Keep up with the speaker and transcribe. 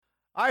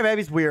All right,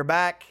 babies, we are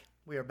back.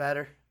 We are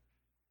better.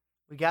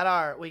 We got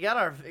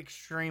our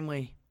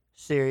extremely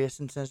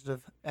serious and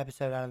sensitive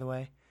episode out of the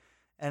way,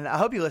 and I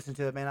hope you listened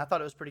to it, man. I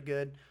thought it was pretty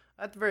good.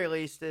 At the very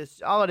least,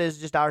 it's all it is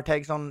just our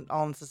takes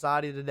on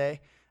society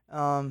today.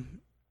 Um,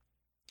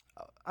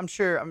 I'm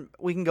sure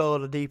we can go a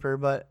little deeper,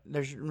 but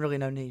there's really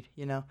no need.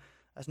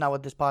 That's not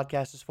what this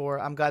podcast is for.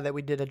 I'm glad that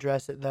we did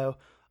address it though,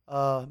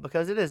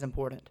 because it is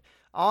important.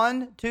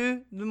 On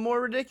to the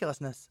more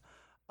ridiculousness.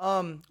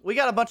 We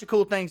got a bunch of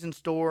cool things in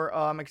store.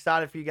 I'm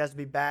excited for you guys to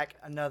be back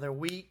another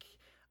week.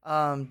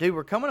 Dude,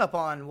 we're coming up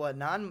on what,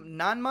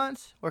 9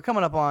 months? We're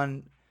coming up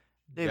on,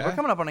 dude. Yeah. We're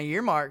coming up on a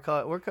year mark.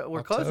 We're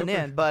closing October.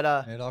 in,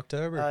 but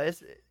Mid-October.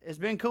 it's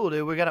been cool,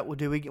 dude.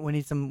 We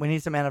need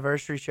some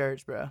anniversary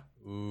shirts, bro.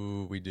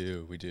 Ooh, we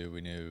knew. We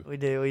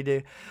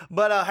do.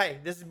 But hey,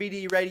 this is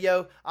BD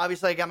Radio.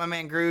 Obviously, I got my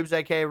man Groobs,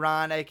 aka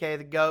Ryan, aka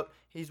the GOAT.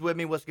 He's with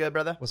me. What's good,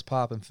 brother? What's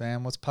poppin',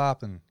 fam? What's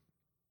poppin'?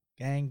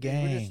 Gang,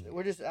 gang.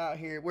 We're just out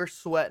here. We're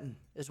sweating,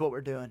 is what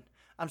we're doing.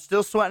 I'm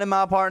still sweating in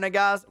my apartment,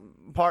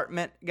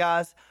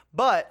 guys.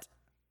 But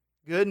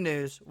good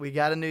news, we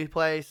got a new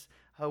place.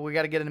 We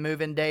got to get a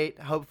move-in date.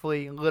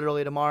 Hopefully,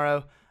 literally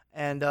tomorrow.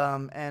 And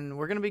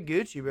we're gonna be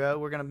Gucci, bro.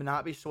 We're gonna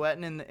not be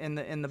sweating in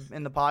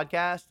the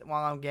podcast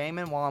while I'm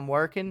gaming, while I'm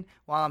working,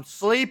 while I'm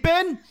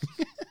sleeping.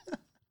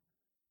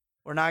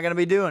 We're not gonna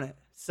be doing it.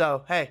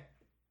 So hey,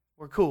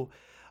 we're cool.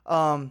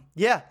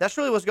 Yeah, that's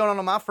really what's going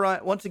on my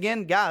front. Once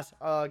again, guys,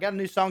 got a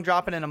new song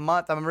dropping in a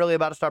month. I'm really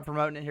about to start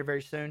promoting it here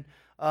very soon.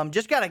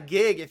 Just got a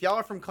gig. If y'all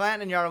are from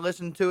Clanton and y'all are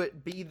listening to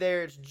it, be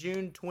there. It's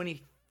June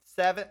 27th.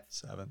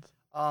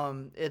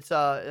 7th. It's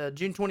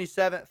June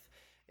 27th.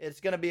 It's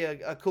gonna be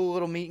a cool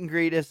little meet and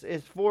greet. It's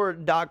for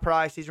Doc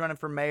Price. He's running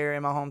for mayor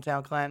in my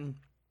hometown, Clanton.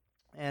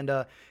 And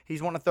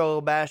he's wanting to throw a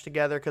little bash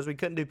together because we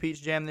couldn't do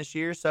Peach Jam this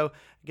year. So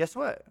guess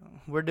what?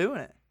 We're doing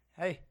it.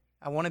 Hey,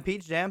 I wanted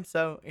Peach Jam,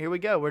 so here we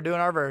go. We're doing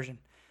our version.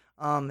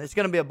 It's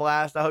going to be a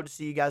blast. I hope to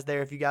see you guys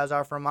there if you guys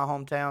are from my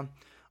hometown.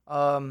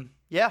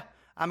 Yeah,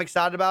 I'm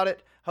excited about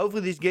it.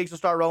 Hopefully these gigs will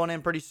start rolling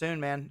in pretty soon,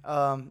 man.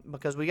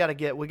 Because we got to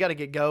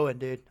get going,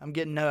 dude.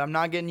 I'm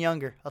not getting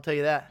younger. I'll tell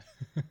you that.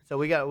 So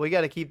we got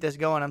to keep this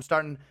going. I'm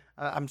starting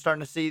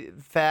to see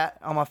fat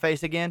on my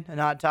face again and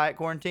not tight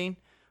quarantine.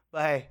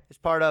 But hey, it's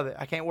part of it.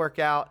 I can't work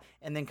out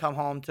and then come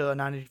home to a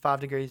 95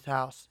 degrees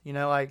house.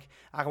 Like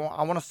I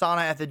want a sauna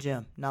at the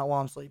gym, not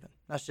while I'm sleeping.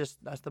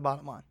 That's the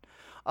bottom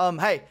line.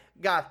 Hey,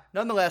 guys,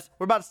 nonetheless,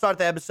 we're about to start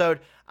the episode.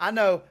 I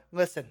know,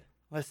 listen.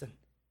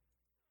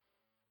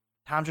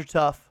 Times are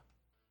tough,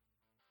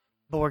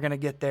 but we're going to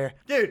get there.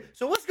 Dude,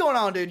 so what's going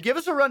on, dude? Give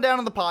us a rundown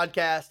on the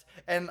podcast,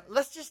 and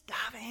let's just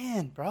dive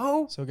in,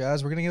 bro. So,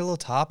 guys, we're going to get a little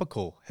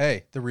topical.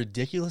 Hey, the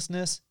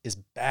ridiculousness is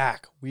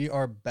back. We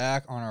are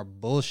back on our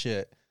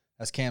bullshit.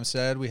 As Cam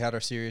said, we had our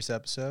serious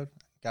episode.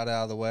 Got it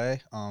out of the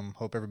way.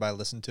 Hope everybody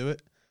listened to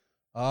it.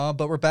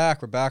 But we're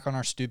back. We're back on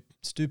our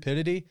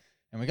stupidity,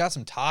 and we got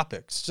some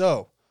topics.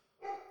 So,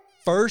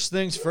 first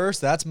things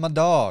first, that's my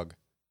dog.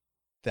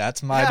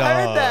 That's my dog. I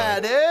heard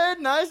that,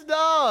 dude. Nice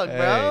dog, hey,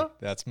 bro.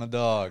 That's my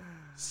dog.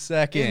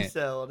 Second,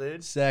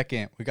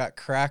 we got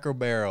Cracker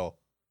Barrel.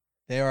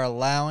 They are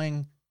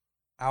allowing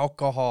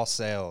alcohol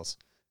sales.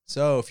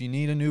 So, if you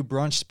need a new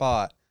brunch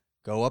spot,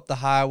 go up the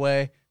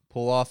highway,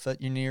 pull off at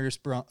your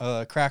nearest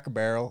Cracker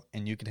Barrel,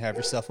 and you can have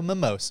yourself a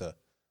mimosa.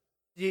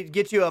 You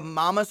get you a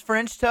Mama's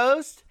French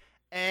toast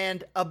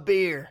and a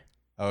beer.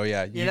 Oh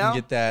yeah, you can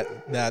get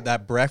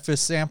that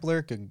breakfast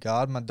sampler. Good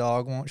God, my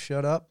dog won't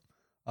shut up.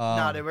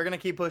 No, dude, we're gonna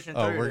keep pushing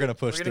through. We're gonna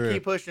push through. We're gonna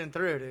keep pushing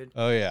through, dude.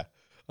 Oh yeah,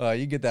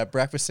 you get that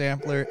breakfast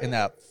sampler and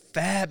that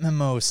fat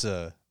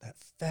mimosa.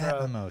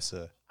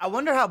 Mimosa. I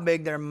wonder how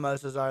big their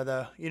mimosas are,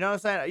 though. You know what I'm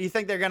saying? You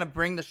think they're gonna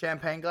bring the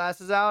champagne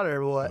glasses out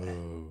or what?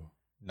 Ooh.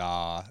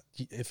 Nah,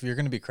 if you're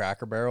gonna be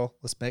Cracker Barrel,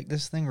 let's make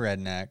this thing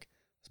redneck.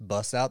 Let's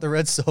bust out the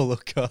red Solo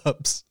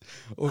cups.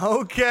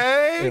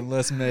 Okay. And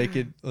let's make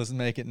it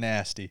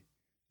nasty.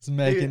 Let's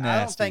make it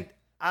nasty.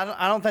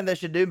 I don't think they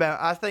should do Bama.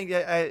 I think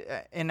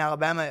in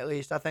Alabama at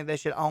least, I think they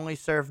should only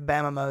serve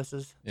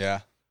Bamamosas. Yeah.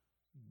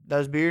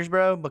 Those beers,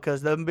 bro,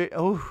 because them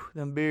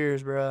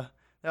beers, bro,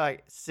 they're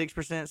like 6%,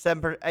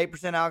 7%,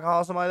 8%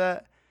 alcohol, something like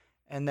that,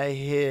 and they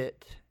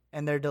hit,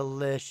 and they're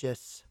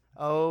delicious.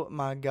 Oh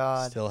my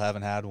God. Still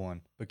haven't had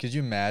one. But could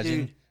you imagine,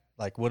 dude,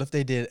 like, what if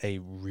they did a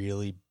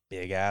really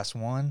big ass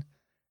one,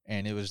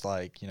 and it was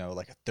like,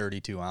 like a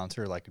 32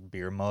 ouncer, like a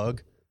beer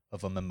mug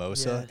of a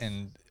mimosa, yes,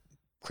 and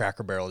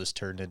Cracker Barrel just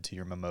turned into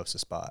your mimosa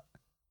spot.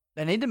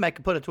 They need to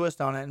put a twist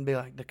on it and be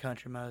like the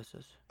country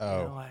mimosas.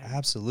 Oh,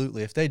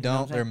 absolutely. If they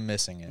don't, they're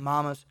missing it.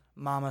 Mama's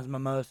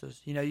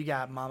mimosas. You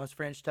got Mama's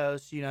French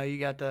toast. You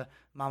got the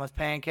Mama's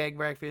pancake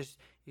breakfast.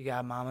 You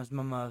got Mama's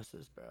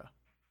mimosas, bro.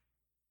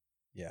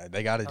 Yeah,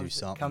 they got to do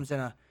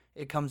something.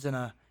 It comes in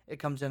a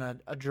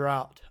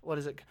draught. What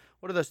is it?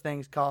 What are those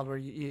things called where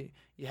you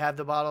have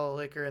the bottle of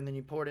liquor and then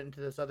you pour it into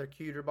this other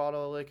cuter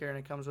bottle of liquor and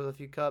it comes with a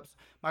few cups?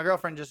 My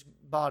girlfriend just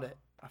bought it.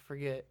 I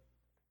forget.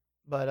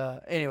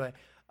 But anyway,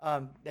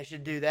 they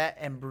should do that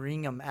and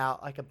bring them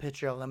out like a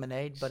pitcher of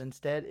lemonade, but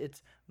instead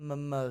it's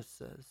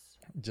mimosas.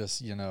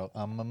 Just,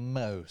 a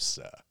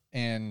mimosa.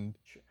 And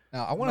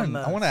now I want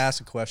to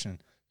ask a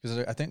question because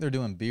I think they're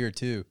doing beer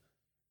too.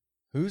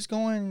 Who's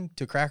going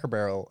to Cracker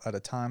Barrel at a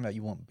time that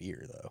you want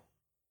beer though?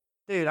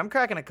 Dude, I'm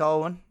cracking a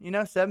cold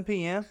one. 7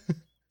 p.m.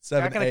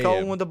 7 cracking a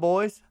cold one with the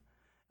boys.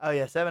 Oh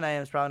yeah, 7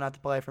 a.m. is probably not the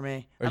play for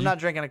me. I'm not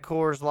drinking a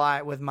Coors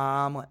Light with my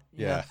omelet.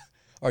 Yeah.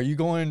 Are you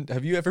going?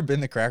 Have you ever been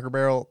to Cracker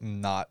Barrel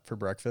not for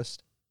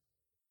breakfast?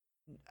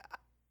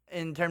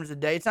 In terms of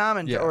daytime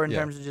or in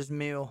terms of just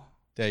meal?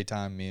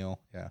 Daytime meal,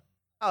 yeah.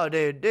 Oh,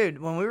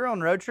 dude, when we were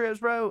on road trips,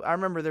 bro, I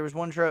remember there was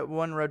one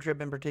road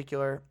trip in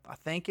particular. I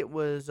think it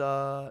was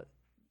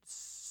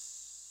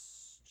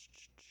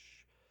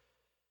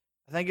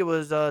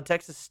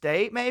Texas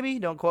State, maybe.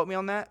 Don't quote me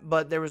on that.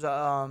 But there was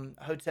a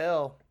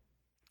hotel.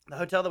 The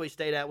hotel that we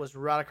stayed at was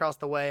right across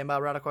the way, and by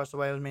right across the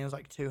way, it was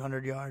like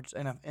 200 yards,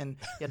 and you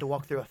had to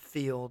walk through a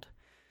field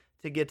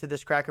to get to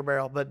this Cracker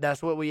Barrel. But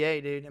that's what we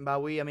ate, dude. And by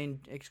we, I mean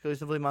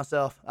exclusively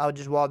myself. I would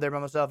just walk there by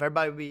myself.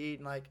 Everybody would be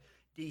eating like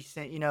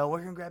decent, we're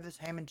going to grab this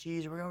ham and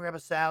cheese. We're going to grab a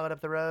salad up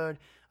the road.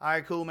 All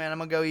right, cool, man. I'm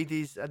going to go eat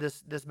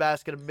this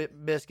basket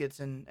of biscuits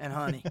and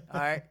honey.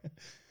 All right?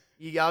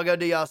 Y'all go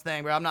do y'all's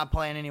thing, bro. I'm not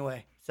playing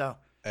anyway. So.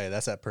 Hey,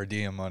 that's that per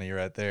diem money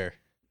right there.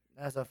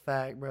 That's a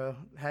fact, bro.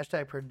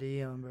 Hashtag per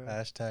diem, bro.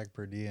 Hashtag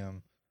per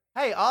diem.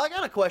 Hey, I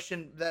got a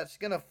question that's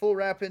going to full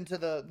wrap into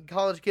the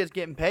college kids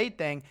getting paid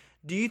thing.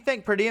 Do you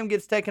think per diem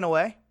gets taken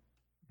away?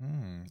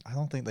 I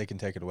don't think they can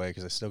take it away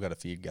because they still got to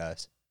feed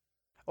guys.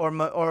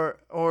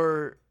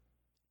 Or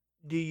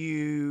do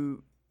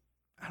you?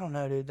 I don't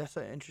know, dude. That's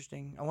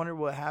interesting. I wonder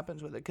what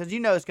happens with it because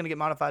it's going to get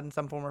modified in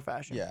some form or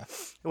fashion. Yeah.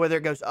 Whether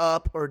it goes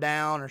up or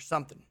down or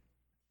something.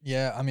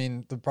 Yeah, I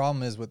mean the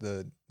problem is with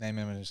the name,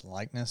 image, and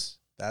likeness,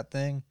 that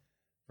thing,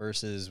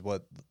 versus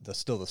what the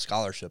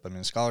scholarship. I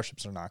mean,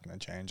 scholarships are not going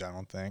to change, I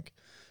don't think,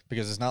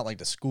 because it's not like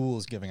the school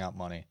is giving out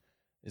money.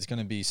 It's going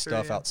to be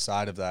stuff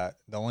outside of that.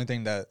 The only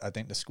thing that I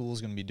think the school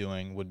is going to be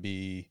doing would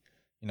be,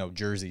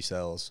 jersey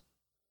sales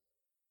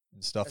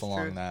and stuff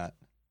along that.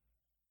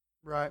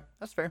 Right.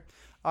 That's fair.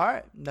 All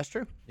right. That's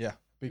true. Yeah.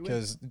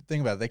 Because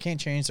think about it. They can't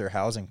change their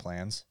housing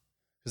plans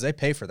because they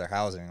pay for their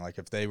housing. Like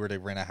if they were to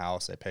rent a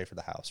house, they pay for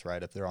the house,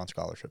 right? If they're on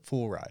scholarship,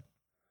 full ride.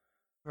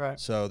 Right.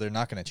 So they're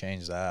not going to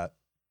change that.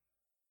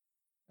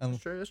 That's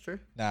true. That's true.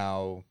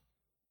 Now,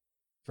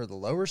 for the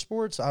lower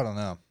sports, I don't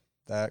know.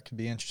 That could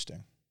be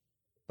interesting.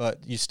 But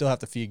you still have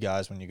to feed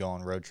guys when you go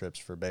on road trips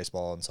for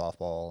baseball and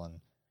softball and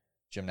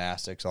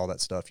gymnastics, all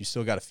that stuff. You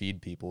still got to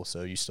feed people,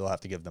 so you still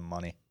have to give them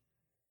money.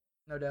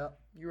 No doubt.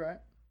 You're right.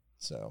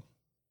 So,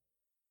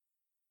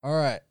 all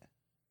right.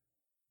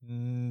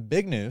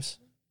 Big news,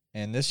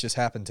 and this just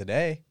happened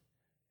today,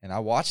 and I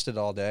watched it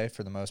all day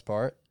for the most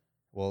part.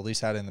 Well, at least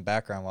had it in the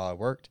background while I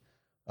worked.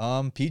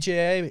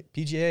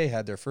 PGA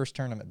had their first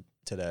tournament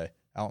today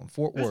out in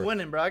Fort Worth. Who's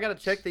winning, bro? I got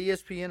to check the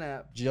ESPN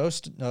app.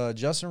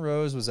 Justin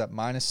Rose was at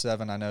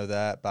 -7. I know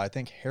that, but I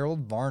think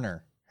Harold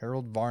Varner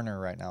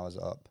right now is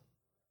up.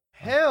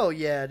 Hell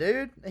yeah,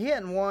 dude. He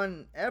hadn't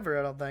won ever,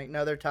 I don't think.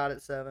 No, they're tied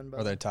at 7.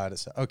 But they're tied at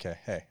 7. Okay,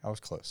 hey, I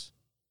was close.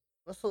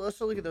 Let's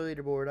look at the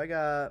leaderboard. I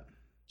got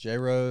J.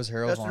 Rose,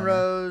 Harold Justin Varner.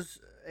 Rose,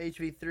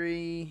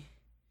 HV3.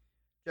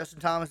 Justin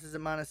Thomas is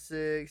at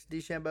 -6.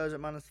 DeChambeau's at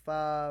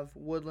 -5.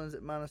 Woodland's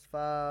at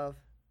 -5.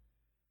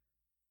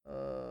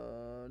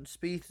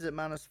 Spieth is at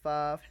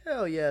 -5.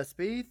 Hell yeah,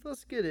 Spieth.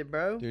 Let's get it,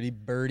 bro. Dude, he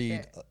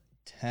birdied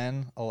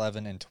 10,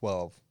 11, and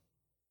 12.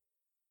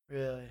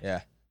 Really? Yeah.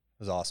 It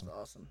was awesome. That's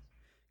awesome.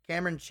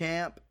 Cameron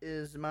Champ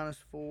is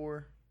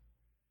 -4.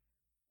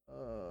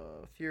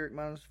 Furyk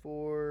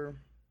 -4.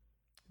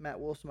 Matt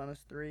Wolf's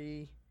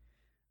 -3.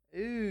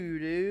 Ooh,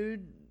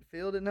 dude.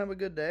 Phil didn't have a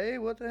good day?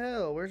 What the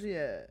hell? Where's he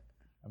at?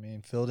 I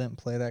mean, Phil didn't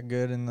play that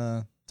good in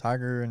the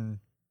Tiger and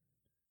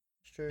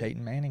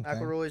Peyton Manning thing.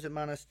 McIlroy's at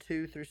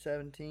 -2 through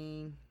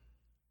 17.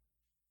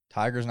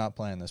 Tiger's not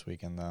playing this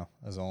weekend, though.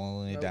 That's the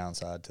only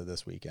downside to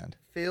this weekend.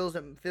 Phil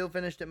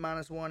finished at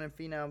 -1 and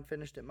Finau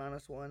finished at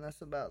 -1.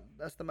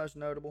 That's the most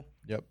notable.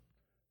 Yep.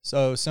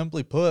 So,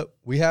 simply put,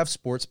 we have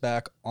sports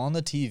back on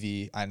the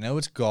TV. I know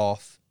it's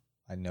golf.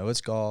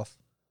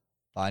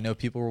 But I know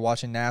people were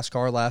watching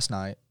NASCAR last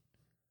night.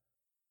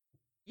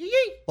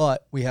 Yee!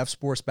 But we have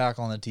sports back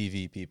on the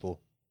TV,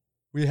 people.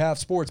 We have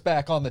sports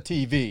back on the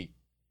TV.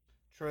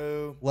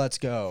 True. Let's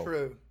go.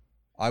 True.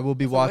 I will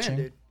be watching.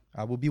 Dude.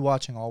 I will be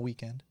watching all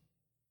weekend.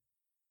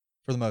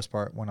 For the most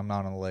part, when I'm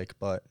not on the lake,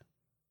 but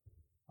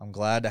I'm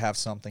glad to have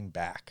something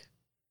back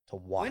to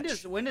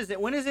watch. When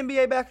is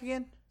NBA back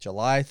again?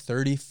 July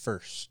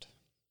 31st.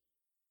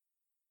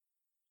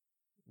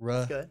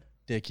 That's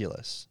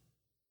Ridiculous.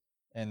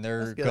 And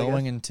they're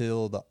going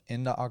until the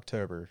end of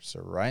October. So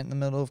right in the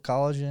middle of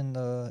college and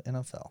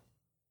NFL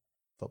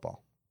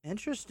football.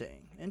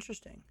 Interesting.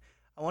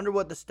 I wonder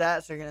what the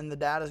stats are and the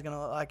data is going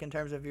to look like in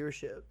terms of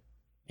viewership.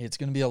 It's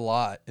going to be a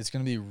lot. It's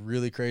going to be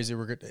really crazy.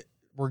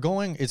 We're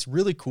going. It's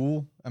really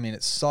cool. I mean,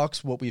 it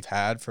sucks what we've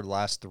had for the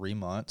last 3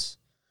 months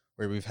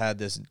where we've had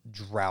this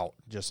drought,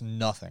 just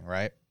nothing,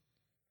 right?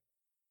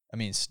 I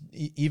mean,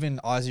 even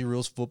Aussie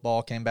Rules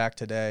football came back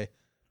today.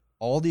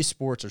 All these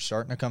sports are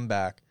starting to come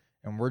back.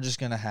 And we're just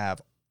going to have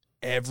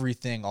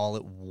everything all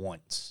at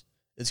once.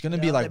 It's going to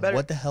Yeah, be they like, better-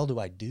 what the hell do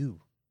I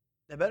do?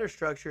 They better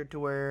structure it to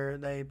where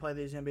they play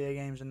these NBA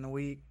games in the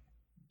week.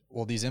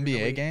 Well, these During the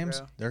NBA week, games,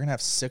 bro. they're going to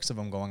have 6 of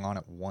them going on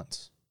at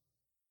once.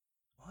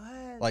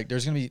 What? Like,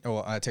 there's going to be,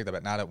 oh, I take that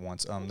back, not at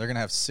once. They're going to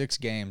have 6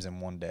 games in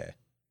one day.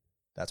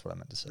 That's what I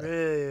meant to say.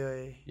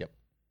 Really? Yep.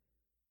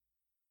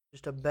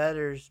 Just a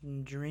bettor's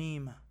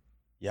dream.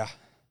 Yeah.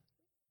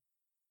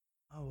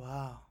 Oh,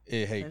 wow.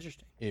 Hey,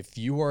 Interesting. if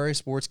you are a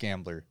sports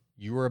gambler,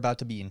 you are about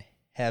to be in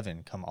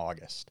heaven come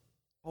August.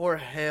 Or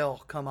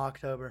hell come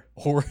October.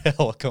 Or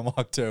hell come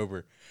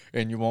October.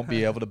 And you won't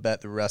be able to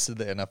bet the rest of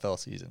the NFL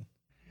season.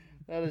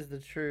 That is the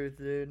truth,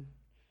 dude.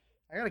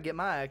 I got to get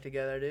my act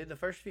together, dude. The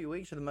first few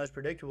weeks are the most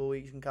predictable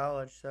weeks in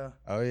college, so.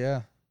 Oh,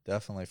 yeah.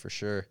 Definitely, for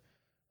sure.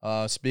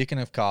 Speaking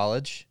of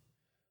college,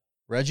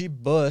 Reggie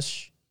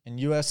Bush and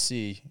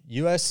USC.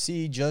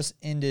 USC just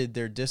ended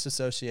their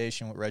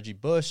disassociation with Reggie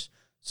Bush.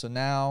 So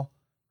now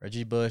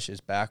Reggie Bush is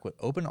back with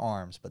open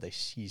arms, but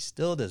he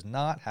still does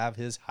not have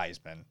his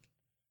Heisman.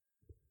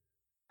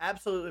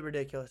 Absolutely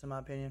ridiculous, in my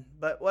opinion.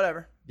 But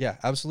whatever. Yeah,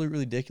 absolutely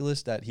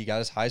ridiculous that he got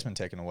his Heisman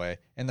taken away.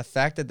 And the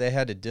fact that they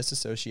had to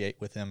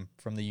disassociate with him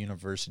from the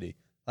university.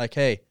 Like,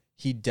 hey,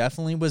 he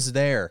definitely was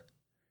there.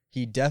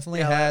 He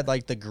definitely had,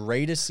 like, the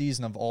greatest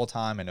season of all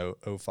time in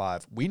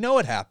 05. We know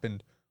it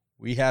happened.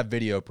 We have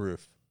video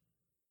proof.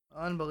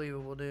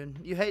 Unbelievable, dude.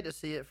 You hate to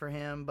see it for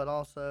him, but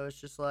also it's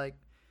just like,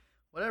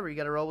 whatever. You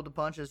got to roll with the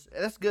punches.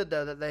 That's good,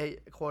 though, that they,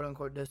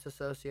 quote-unquote,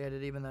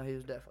 disassociated, even though he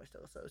was definitely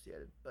still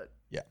associated. But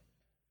yeah.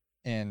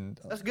 And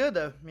that's good,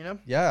 though, you know?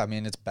 Yeah, I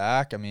mean, it's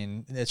back. I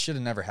mean, it should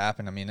have never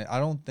happened. I mean, I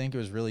don't think it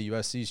was really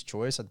USC's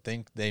choice. I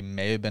think they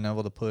may have been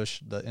able to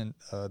push the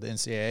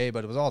NCAA,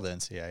 but it was all the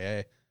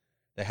NCAA.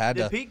 They had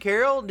Did Pete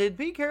Carroll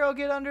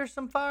get under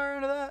some fire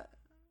into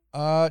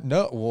that?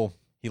 No. Well,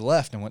 he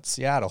left and went to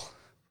Seattle.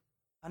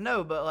 I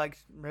know, but like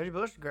Reggie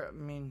Bush, I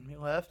mean, he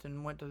left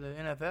and went to the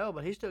NFL,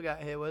 but he still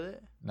got hit with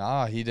it.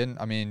 Nah, he didn't.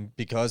 I mean,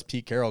 because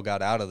Pete Carroll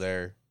got out of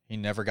there, he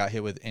never got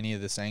hit with any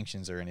of the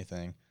sanctions or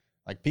anything.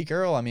 Like Pete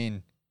Carroll, I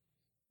mean,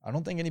 I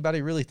don't think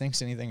anybody really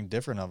thinks anything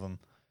different of him.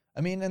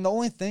 I mean, and the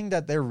only thing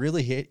that they're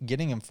really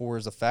getting him for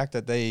is the fact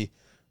that they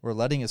were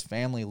letting his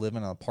family live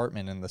in an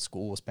apartment and the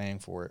school was paying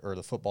for it, or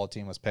the football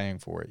team was paying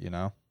for it, you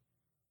know?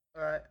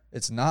 All right.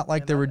 It's not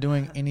like they were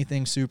doing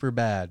anything super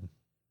bad.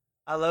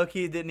 I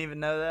low-key didn't even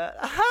know that.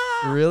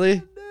 Really?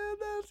 Dude,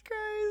 that's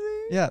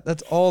crazy. Yeah,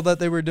 that's all that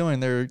they were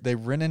doing. They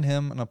rented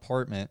him an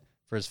apartment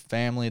for his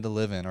family to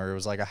live in, or it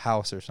was like a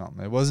house or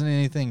something. It wasn't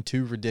anything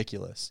too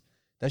ridiculous.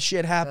 That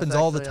shit happens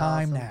That's all the actually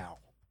time awesome. now.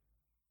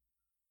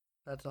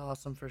 That's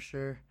awesome for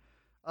sure.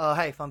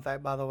 Hey, fun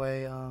fact, by the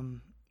way,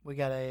 we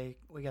got a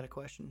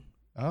question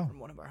Oh, from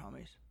one of our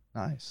homies.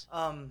 nice.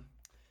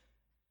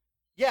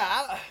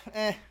 Yeah,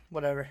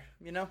 whatever.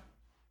 You know,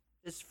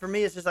 it's for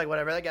me. It's just like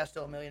whatever. That guy's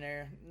still a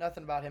millionaire.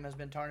 Nothing about him has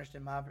been tarnished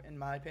in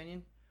my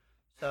opinion.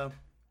 So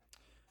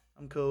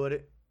I'm cool with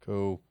it.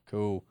 Cool.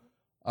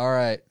 All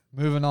right,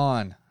 moving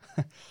on.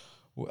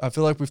 I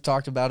feel like we've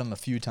talked about him a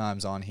few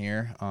times on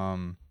here.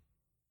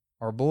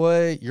 Your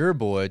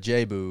boy,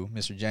 J-Boo,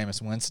 Mr.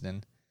 Jameis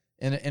Winston,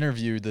 in an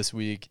interview this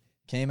week,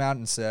 came out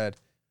and said,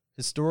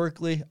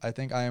 historically, I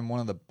think I am one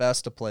of the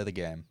best to play the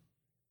game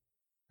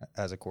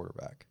as a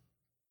quarterback.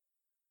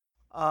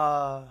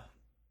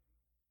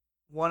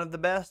 One of the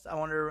best. I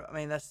wonder. I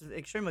mean, that's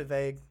extremely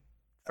vague.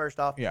 First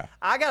off, Yeah.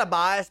 I got a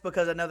bias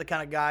because I know the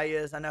kind of guy he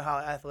is. I know how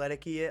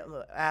athletic he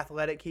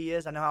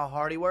is. I know how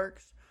hard he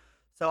works.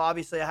 So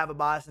obviously, I have a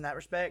bias in that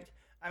respect.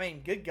 I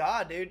mean, good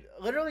God, dude!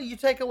 Literally, you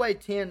take away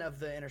 10 of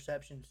the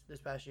interceptions this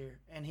past year,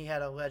 and he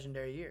had a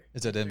legendary year.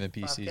 It's an He threw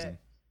MVP for 5K. season.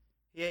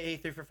 Yeah, he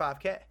threw for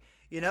 5K.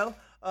 You know,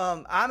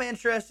 I'm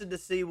interested to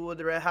see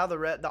how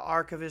the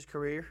arc of his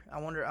career.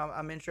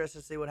 I'm interested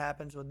to see what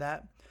happens with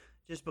that,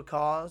 just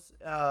because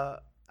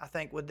I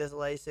think with this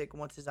LASIK,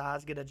 once his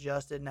eyes get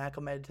adjusted and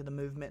acclimated to the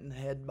movement and the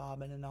head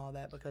bobbing and all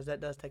that, because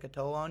that does take a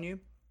toll on you.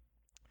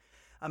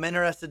 I'm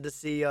interested to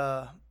see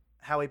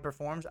how he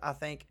performs. I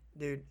think,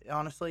 dude,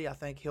 honestly, I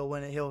think he'll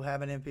win it. He'll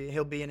have an MVP.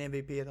 He'll be an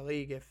MVP of the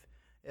league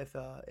if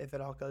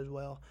it all goes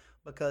well,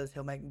 because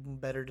he'll make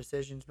better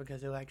decisions,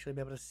 because he'll actually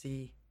be able to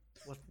see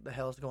what the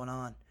hell's going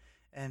on,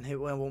 and it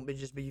won't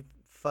just be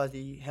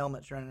fuzzy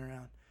helmets running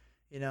around,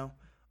 you know.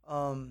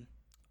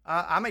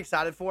 I'm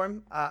excited for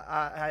him.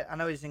 I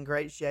know he's in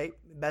great shape,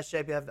 best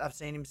shape I've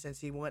seen him since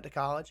he went to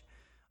college.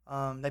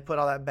 They put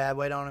all that bad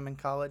weight on him in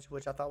college,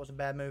 which I thought was a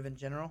bad move in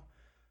general.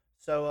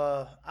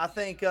 So I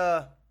think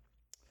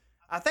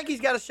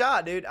he's got a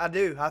shot, dude. I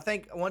do. I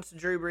think once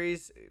Drew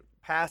Brees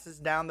passes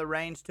down the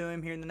reins to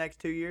him here in the next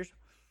 2 years,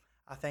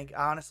 I think,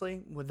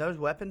 honestly, with those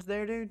weapons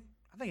there, dude,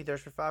 I think he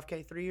throws for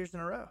 5K 3 years in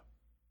a row.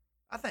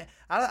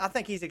 I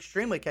think he's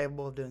extremely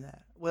capable of doing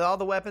that. With all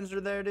the weapons that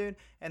are there, dude,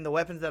 and the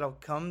weapons that'll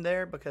come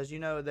there, because, you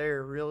know,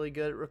 they're really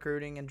good at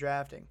recruiting and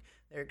drafting.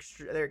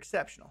 They're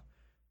exceptional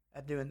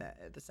at doing that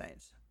at the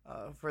Saints,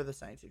 for the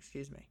Saints,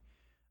 excuse me.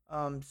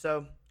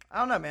 So, I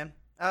don't know, man.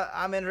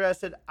 I'm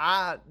interested.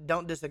 I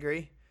don't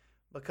disagree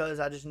because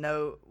I just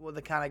know what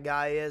the kind of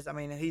guy he is. I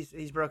mean,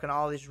 he's broken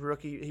all these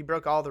rookie. He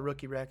broke all the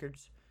rookie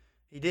records.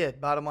 He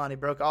did. Bottom line, he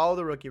broke all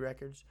the rookie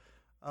records.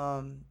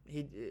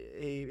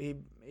 He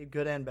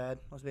good and bad.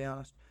 Let's be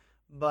honest.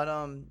 But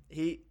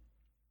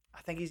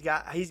I think he's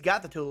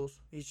got the tools.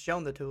 He's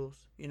shown the tools.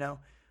 Now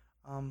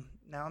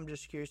I'm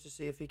just curious to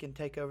see if he can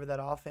take over that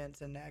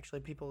offense and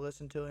actually people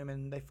listen to him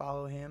and they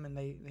follow him and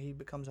he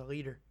becomes a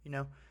leader.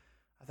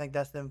 I think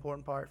that's the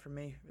important part for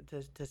me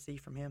to see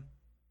from him.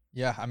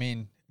 Yeah, I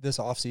mean, this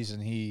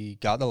offseason he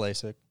got the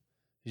LASIK.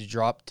 He's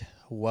dropped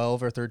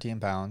 12 or 13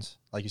 pounds.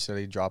 Like you said,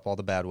 he dropped all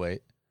the bad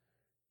weight.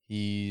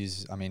 He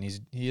is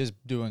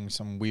doing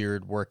some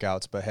weird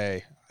workouts, but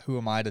hey, who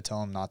am I to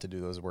tell him not to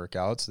do those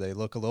workouts? They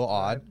look a little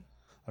odd.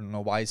 I don't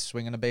know why he's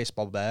swinging a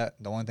baseball bat.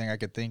 The only thing I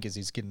could think is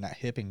he's getting that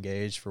hip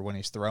engaged for when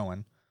he's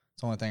throwing.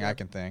 It's the only thing I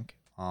can think.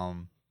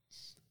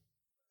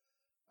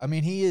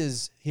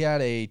 He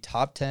had a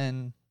top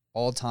 10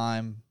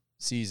 all-time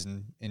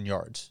season in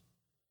yards.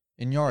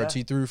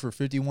 He threw for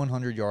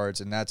 5,100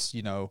 yards, and that's,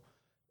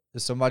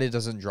 if somebody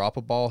doesn't drop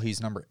a ball, he's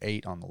number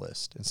 8 on the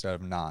list instead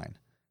of 9.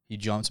 He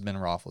jumps Ben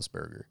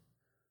Roethlisberger.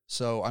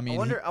 So, I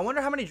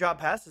wonder how many drop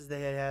passes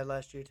they had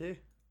last year, too.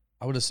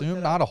 I would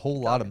assume not a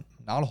whole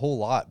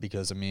lot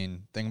because,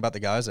 think about the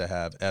guys I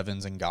have,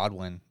 Evans and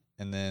Godwin,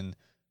 and then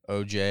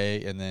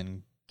OJ, and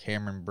then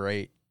Cameron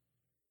Brate.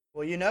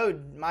 Well,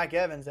 Mike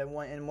Evans at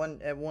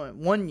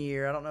one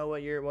year, I don't know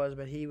what year it was,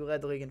 but he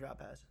led the league in drop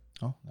passes.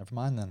 Oh, never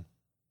mind then.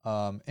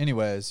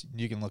 Anyways,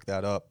 you can look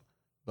that up.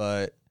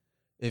 But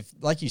if,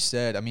 like you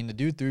said, the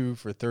dude threw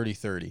for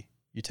 30-30.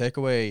 You take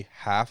away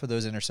half of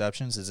those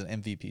interceptions is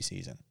an MVP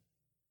season.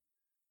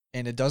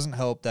 And it doesn't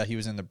help that he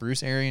was in the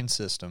Bruce Arians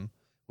system,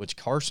 which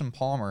Carson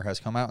Palmer has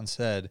come out and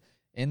said,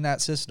 in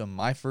that system,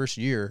 my first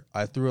year,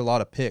 I threw a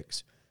lot of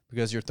picks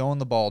because you're throwing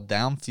the ball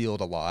downfield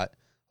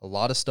a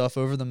lot of stuff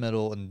over the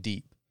middle and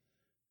deep.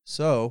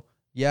 So,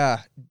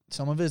 yeah,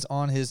 some of it's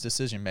on his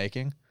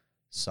decision-making.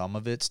 Some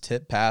of it's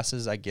tip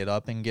passes. I get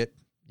up and get,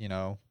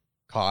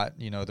 caught,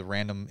 the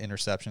random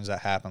interceptions that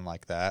happen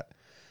like that.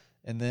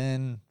 And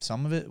then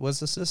some of it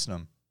was the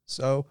system.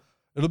 So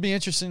it'll be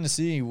interesting to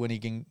see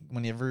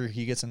whenever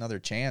he gets another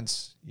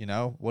chance,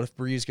 what if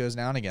Breeze goes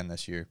down again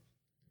this year?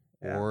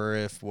 Yeah.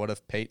 Or what if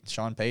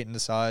Sean Payton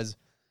decides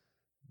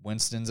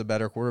Winston's a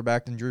better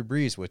quarterback than Drew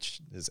Brees,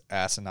 which is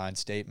asinine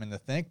statement to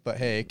think, but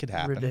hey, it could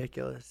happen.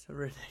 Ridiculous.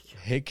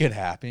 It could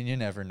happen. You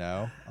never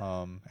know.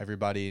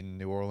 Everybody in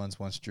New Orleans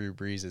wants Drew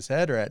Brees'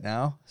 head right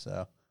now.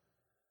 So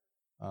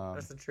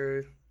that's the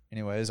truth.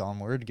 Anyways,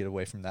 onward, get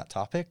away from that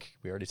topic.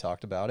 We already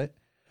talked about it.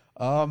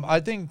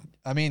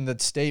 The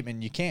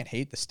statement, you can't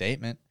hate the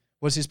statement.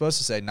 What's he supposed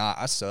to say? Nah,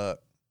 I suck.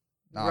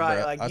 Nah,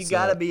 right, bro, you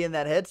got to be in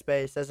that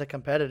headspace as a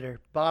competitor.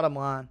 Bottom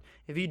line,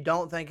 if you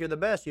don't think you're the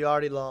best, you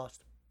already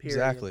lost. Period.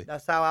 Exactly.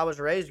 That's how I was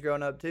raised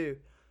growing up, too.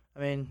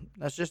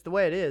 That's just the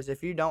way it is.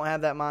 If you don't have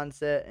that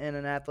mindset in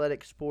an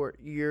athletic sport,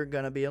 you're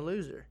going to be a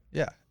loser.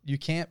 Yeah, you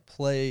can't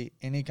play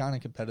any kind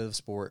of competitive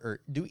sport or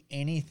do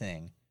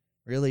anything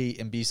really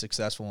and be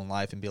successful in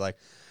life and be like,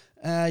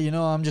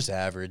 I'm just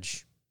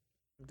average.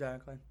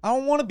 Exactly. I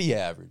don't want to be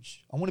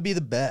average. I want to be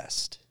the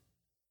best.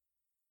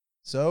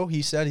 So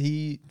he said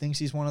he thinks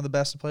he's one of the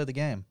best to play the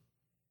game.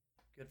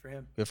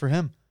 Good for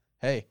him.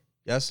 Hey,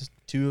 yes,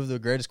 2 of the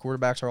greatest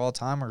quarterbacks of all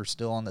time are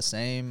still on the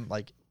same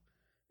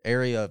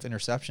area of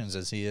interceptions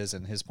as he is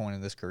in his point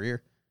in this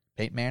career.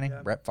 Peyton Manning,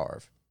 Brett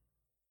Favre.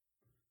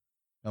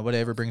 Nobody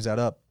ever brings that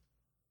up.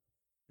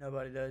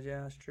 Nobody does,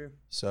 yeah, that's true.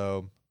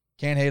 So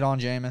can't hate on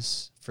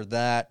Jameis for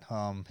that.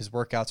 His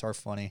workouts are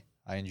funny.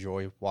 I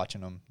enjoy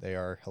watching them. They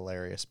are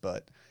hilarious.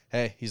 But,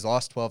 hey, he's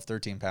lost 12,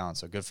 13 pounds,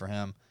 so good for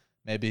him.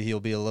 Maybe he'll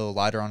be a little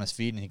lighter on his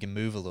feet and he can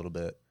move a little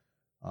bit.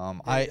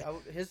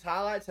 His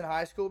highlights in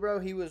high school, bro,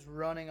 he was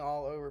running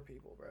all over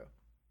people, bro.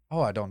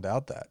 Oh, I don't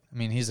doubt that.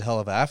 He's a hell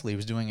of an athlete. He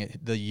was doing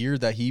it the year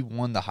that he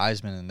won the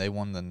Heisman and they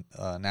won the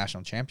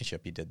national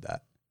championship. He did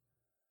that.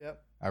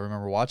 Yep. I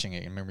remember watching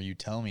it. I remember you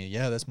telling me,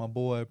 yeah, that's my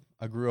boy.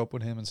 I grew up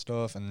with him and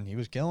stuff, and he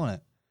was killing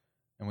it.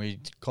 And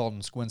we called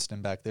him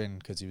Squinston back then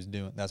because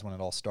that's when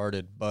it all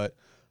started. But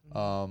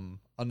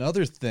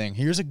another thing,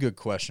 here's a good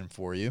question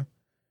for you.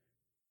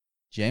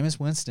 Jameis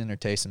Winston or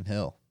Taysom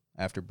Hill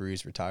after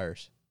Breeze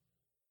retires?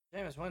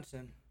 Jameis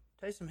Winston.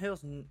 Taysom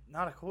Hill's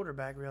not a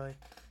quarterback, really.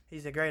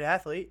 He's a great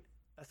athlete.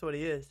 That's what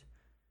he is.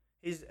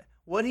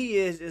 What he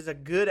is a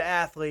good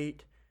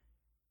athlete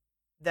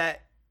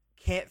that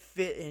can't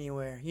fit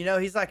anywhere.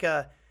 He's like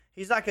a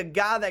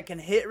guy that can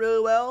hit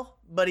really well,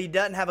 but he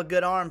doesn't have a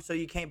good arm, so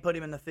you can't put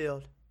him in the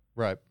field.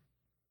 Right.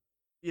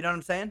 You know what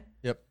I'm saying?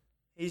 Yep.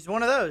 He's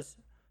one of those.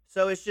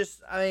 So it's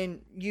just,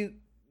 obviously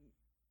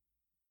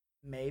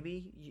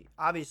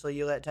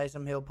you let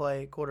Taysom Hill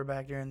play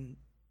quarterback during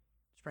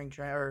spring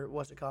training, or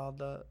what's it called?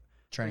 The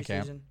training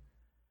preseason. Camp.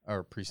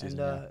 Or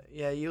preseason,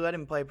 and, you let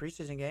him play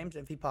preseason games.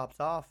 If he pops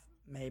off,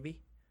 maybe.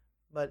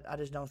 But I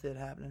just don't see it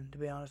happening, to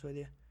be honest with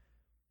you.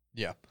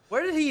 Yeah.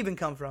 Where did he even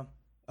come from?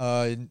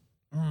 BYU.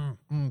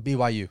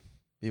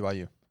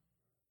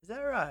 Is that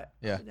right?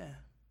 Yeah.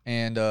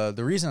 And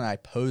the reason I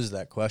posed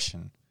that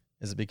question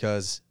is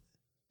because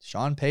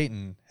Sean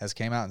Payton has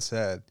came out and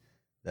said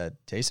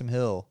that Taysom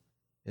Hill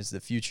is the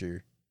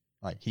future.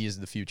 Like, he is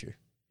the future.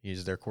 He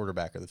is their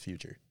quarterback of the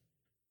future.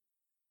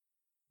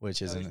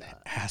 Which is an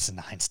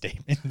asinine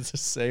statement to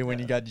say when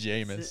you got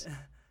Jameis.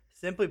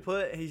 Simply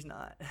put, he's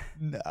not.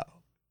 No,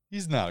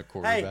 he's not a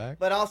quarterback. Hey,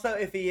 but also,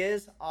 if he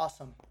is,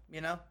 awesome.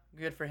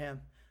 Good for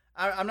him.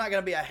 I'm not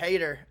going to be a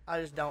hater.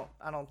 I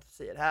don't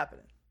see it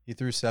happening. He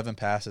threw 7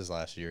 passes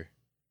last year.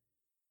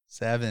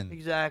 7.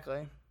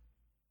 Exactly.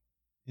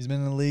 He's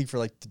been in the league for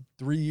like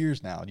 3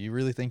 years now. Do you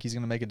really think he's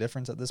going to make a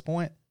difference at this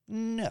point?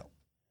 No.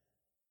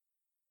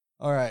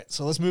 All right,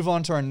 so let's move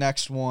on to our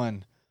next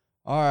one.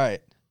 All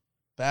right,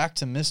 back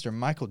to Mr.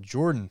 Michael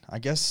Jordan. I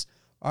guess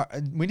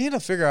we need to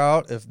figure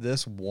out if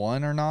this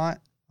won or not,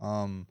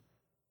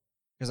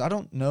 because I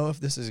don't know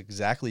if this is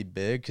exactly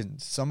big. Can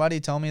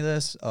somebody tell me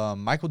this?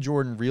 Michael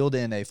Jordan reeled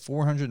in a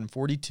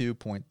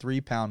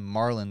 442.3-pound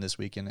marlin this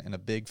weekend in a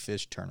big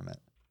fish tournament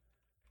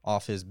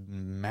off his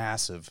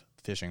massive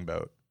fishing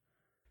boat.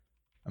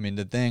 I mean,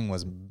 the thing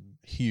was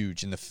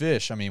huge. And the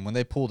fish, I mean, when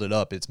they pulled it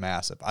up, it's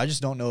massive. I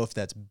just don't know if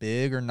that's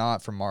big or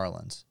not for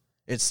marlins.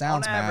 It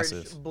sounds on average,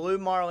 massive. Blue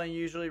marlin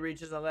usually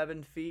reaches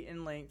 11 feet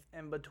in length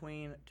and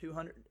between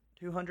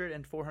 200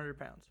 and 400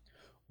 pounds.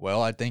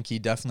 Well, I think he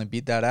definitely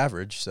beat that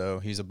average, so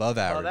he's above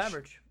average. Above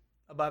average.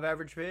 Above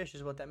average fish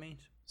is what that means.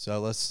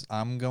 So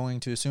I'm going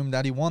to assume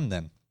that he won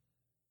then.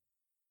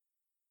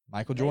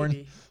 Michael Jordan.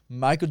 Maybe.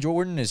 Michael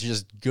Jordan is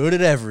just good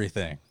at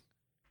everything.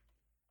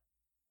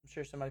 I'm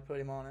sure somebody put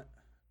him on it.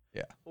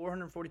 Yeah.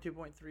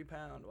 442.3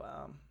 pound.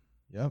 Wow.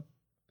 Yep.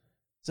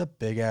 It's a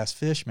big-ass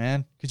fish,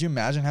 man. Could you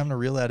imagine having to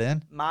reel that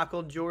in?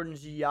 Michael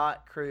Jordan's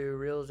yacht crew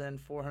reels in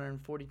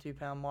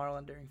 442-pound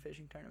marlin during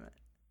fishing tournament.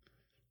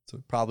 So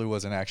it probably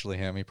wasn't actually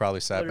him. He probably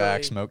sat Literally,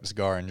 back, smoked a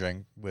cigar, and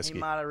drank whiskey. He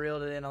might have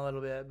reeled it in a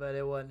little bit, but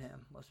it wasn't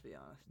him. Let's be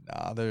honest.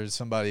 Nah, there's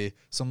some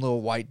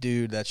little white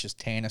dude that's just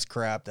tan as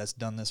crap that's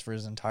done this for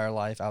his entire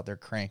life out there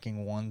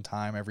cranking one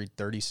time every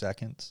 30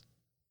 seconds.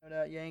 No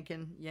doubt,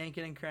 yanking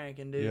and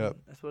cranking, dude. Yep.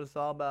 That's what it's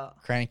all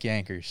about. Crank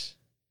yankers.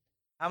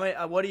 How many?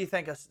 What do you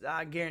think?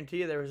 I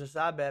guarantee you there was a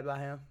side bet by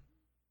him.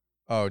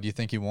 Oh, do you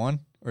think he won?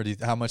 Or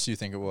how much do you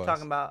think it was?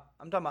 I'm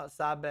talking about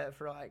side bet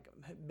for like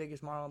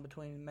biggest marlin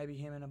between maybe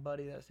him and a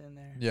buddy that's in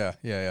there. Yeah.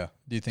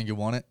 Do you think he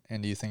won it?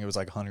 And do you think it was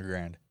like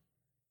 $100,000?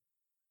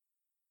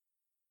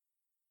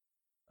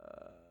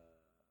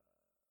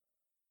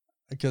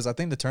 Because I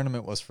think the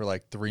tournament was for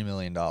like $3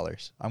 million.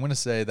 I'm going to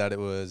say that it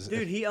was.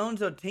 Dude, he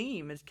owns a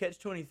team. It's Catch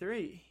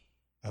 23.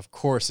 Of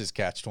course it's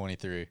Catch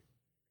 23.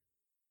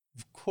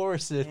 Of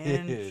course it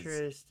is.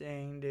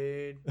 Interesting,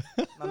 dude.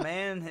 My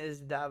man is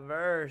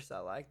diverse. I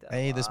like that.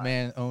 Hey, this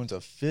man owns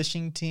a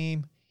fishing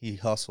team. He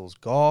hustles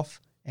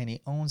golf, and he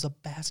owns a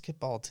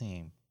basketball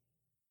team.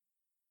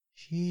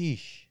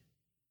 Sheesh,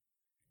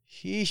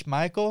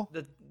 Michael.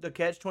 The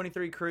Catch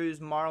 23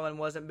 cruise marlin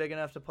wasn't big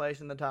enough to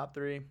place in the top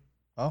 3.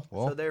 Oh,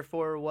 well. So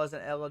therefore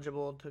wasn't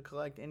eligible to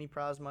collect any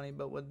prize money,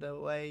 but with the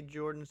way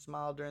Jordan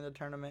smiled during the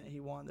tournament,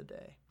 he won the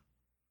day.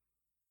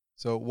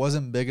 So it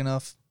wasn't big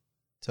enough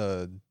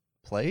to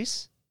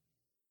place?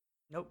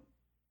 Nope.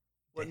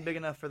 Wasn't big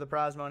enough for the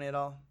prize money at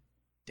all.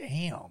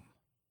 Damn.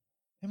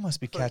 They must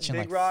be catching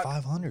Big like rock,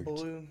 500.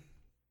 Blue,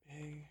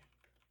 big.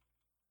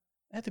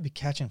 They have to be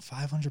catching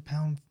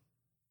 500-pound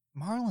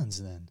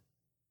marlins then.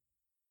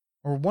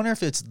 Or wonder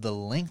if it's the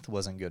length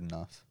wasn't good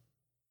enough.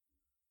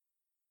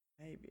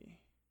 Maybe.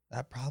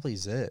 That probably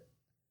is it.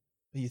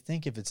 But you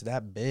think if it's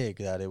that big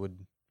that it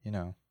would, They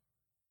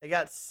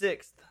got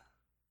 6th.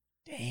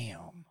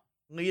 Damn.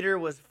 Leader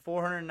was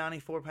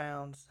 494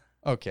 pounds.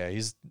 Okay,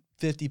 he's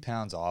 50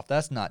 pounds off.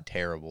 That's not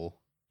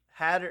terrible.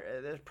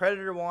 The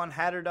Predator won.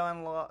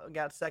 Hatterdon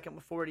got 2nd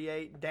with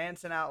 48.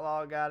 Dancing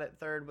Outlaw got it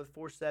 3rd with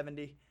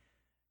 470.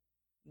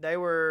 They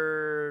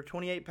were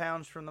 28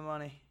 pounds from the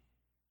money.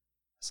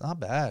 It's not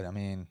bad. I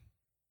mean,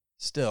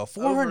 still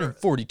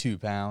 442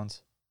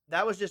 pounds.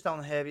 That was just on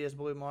the heaviest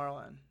blue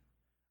marlin.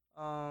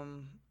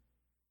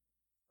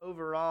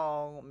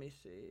 Overall, let me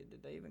see.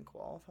 Did they even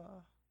qualify? I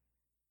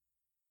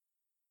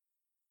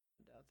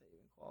doubt they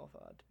even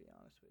qualified, to be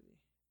honest with you.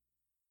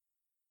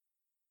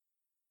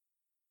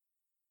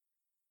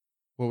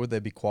 What would they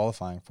be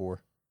qualifying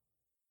for?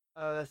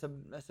 Oh, that's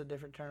a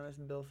different tournament.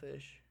 It's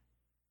billfish.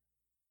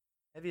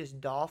 Heaviest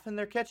dolphin?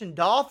 They're catching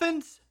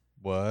dolphins?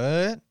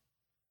 What?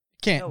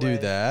 Can't do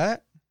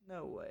that.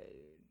 No way,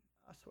 dude.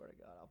 I swear to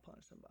God, I'll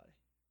punch somebody.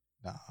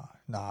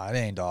 Nah, it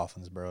ain't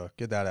dolphins, bro.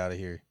 Get that out of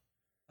here.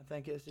 I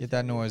think it's Get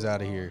that noise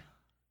out of here.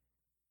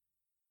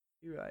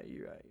 You're right.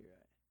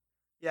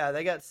 Yeah,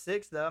 they got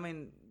 6 though. I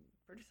mean,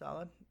 pretty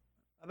solid.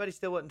 I bet he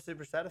still wasn't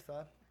super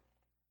satisfied.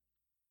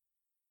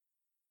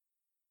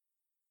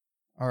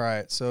 All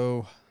right,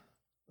 so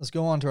let's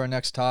go on to our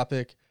next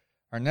topic.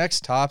 Our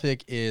next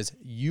topic is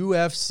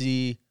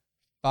UFC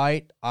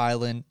Fight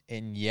Island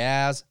in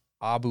Yas,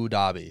 Abu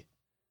Dhabi.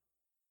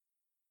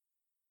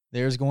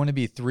 There's going to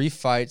be 3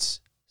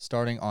 fights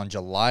starting on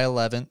July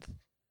 11th,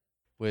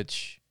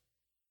 which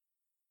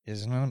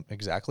isn't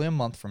exactly a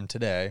month from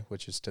today,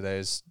 which is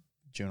today's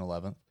June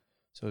 11th.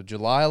 So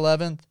July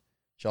 11th,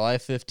 July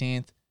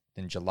 15th,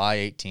 then July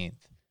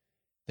 18th.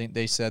 I think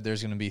they said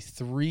there's going to be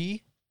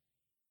 3.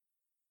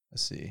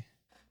 Let's see.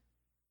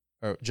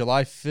 Or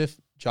July 5th,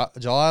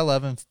 July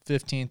 11th,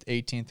 15th,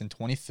 18th, and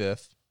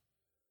 25th.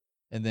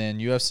 And then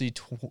UFC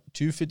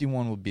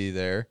 251 will be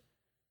there,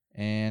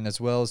 and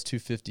as well as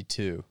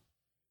 252.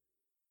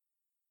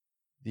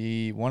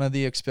 One of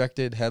the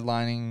expected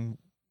headlining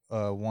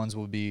ones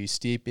will be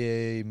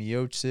Stipe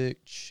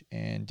Miocic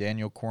and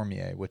Daniel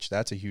Cormier, which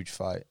that's a huge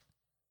fight.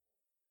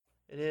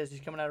 It is. He's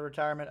coming out of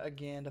retirement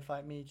again to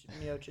fight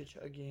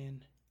Miocic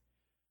again.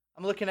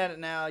 I'm looking at it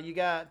now. You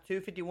got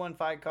 251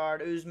 fight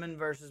card. Usman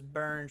versus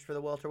Burns for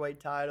the welterweight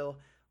title.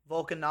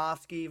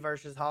 Volkanovski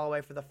versus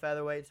Holloway for the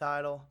featherweight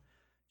title.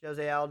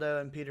 Jose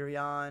Aldo and Peter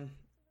Yan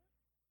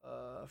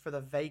for the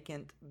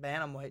vacant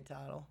bantamweight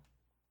title.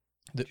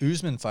 The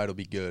Usman fight will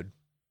be good.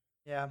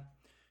 Yeah.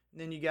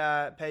 And then you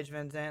got Paige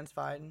Van Zant's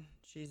fighting.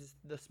 She's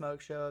the smoke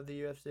show of the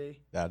UFC.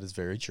 That is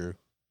very true.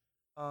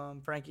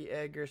 Frankie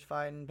Edgar's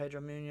fighting Pedro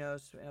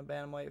Munoz in a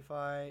bantamweight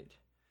fight.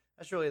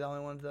 That's really the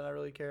only ones that I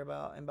really care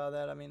about. And by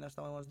that, I mean that's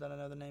the only ones that I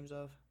know the names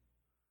of.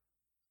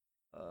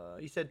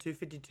 You said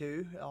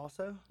 252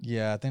 also?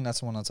 Yeah, I think that's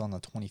the one that's on the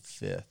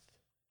 25th.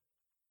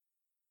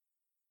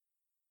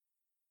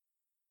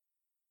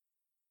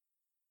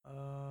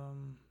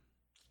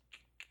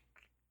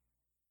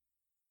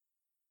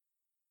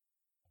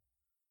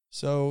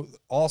 So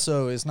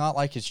also, it's not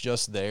like it's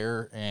just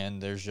there and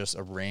there's just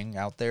a ring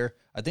out there.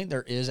 I think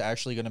there is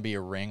actually going to be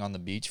a ring on the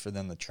beach for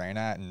them to train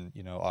at and,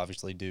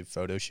 obviously do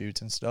photo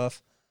shoots and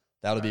stuff.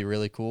 That'll be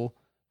really cool.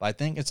 But I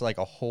think it's like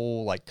a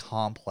whole like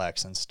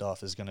complex and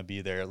stuff is going to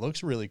be there. It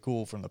looks really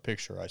cool from the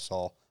picture I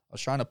saw. I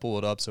was trying to pull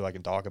it up so I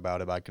can talk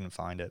about it, but I couldn't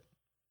find it.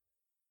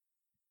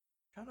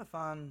 Trying to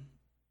find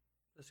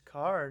this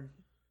card.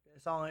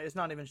 It's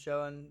not even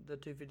showing the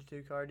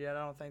 252 card yet.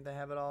 I don't think they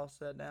have it all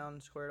set down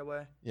and squared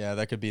away. Yeah,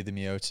 that could be the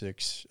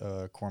Miocic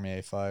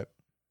Cormier fight.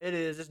 It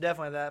is. It's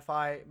definitely that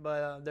fight,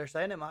 but they're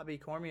saying it might be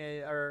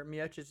Cormier or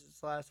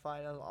Miocic's last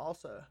fight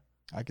also.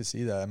 I could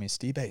see that. I mean,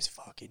 Stipe's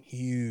fucking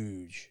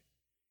huge.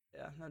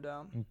 Yeah, no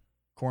doubt.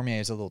 Cormier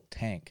is a little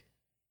tank.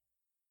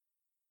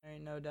 There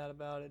ain't no doubt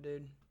about it,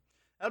 dude.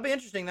 That'll be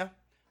interesting though.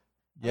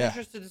 Yeah. I'm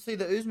interested to see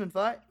the Usman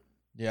fight.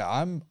 Yeah,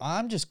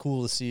 I'm just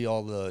cool to see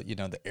all the,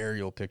 the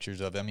aerial pictures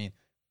of it. I mean,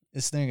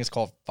 this thing is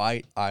called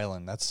Fight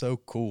Island. That's so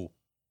cool.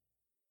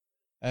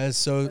 It's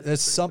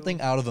something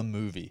cool. Out of a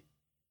movie.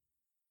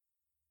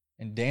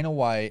 And Dana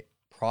White,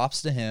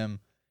 props to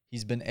him.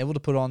 He's been able to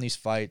put on these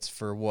fights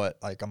for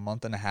like a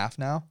month and a half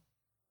now.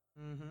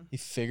 Mm-hmm. He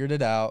figured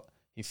it out.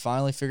 He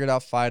finally figured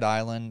out Fight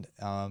Island.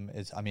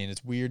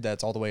 It's weird that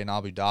it's all the way in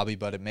Abu Dhabi,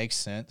 but it makes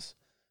sense.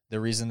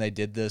 The reason they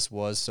did this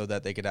was so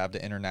that they could have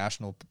the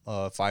international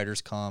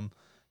fighters come.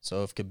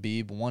 So if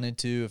Khabib wanted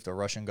to, if the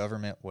Russian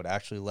government would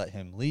actually let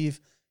him leave,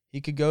 he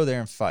could go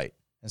there and fight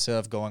instead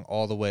of going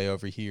all the way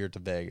over here to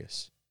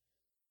Vegas.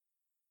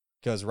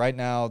 Because right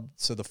now,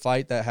 so the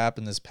fight that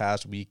happened this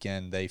past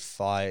weekend, they've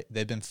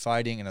been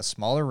fighting in a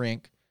smaller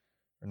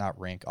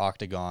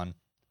octagon,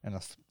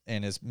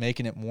 and it's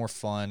making it more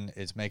fun.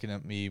 It's making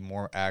it be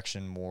more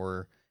action,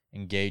 more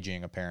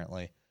engaging,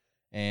 apparently.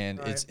 And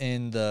It's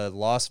in the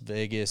Las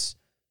Vegas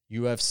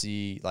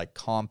UFC like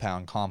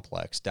compound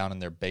complex down in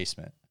their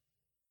basement.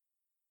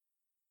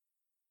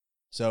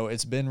 So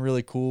it's been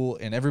really cool,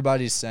 and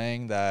everybody's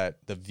saying that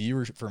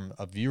from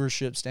a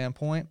viewership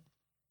standpoint,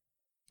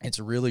 it's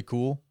really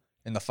cool.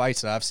 And the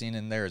fights that I've seen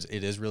in there,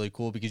 it is really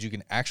cool because you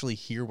can actually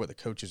hear what the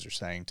coaches are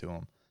saying to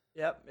them.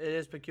 Yep, it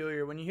is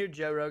peculiar. When you hear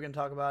Joe Rogan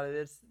talk about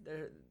it,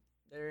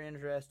 they're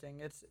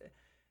interesting.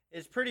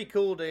 It's pretty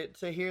cool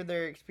to hear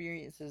their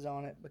experiences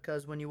on it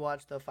because when you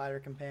watch the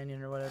Fighter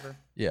Companion or whatever,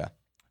 yeah,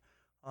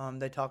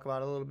 they talk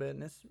about it a little bit,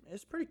 and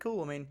it's pretty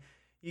cool. I mean,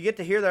 you get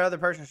to hear the other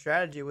person's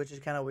strategy, which is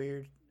kind of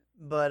weird,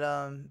 but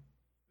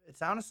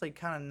it's honestly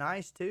kind of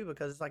nice too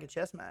because it's like a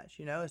chess match.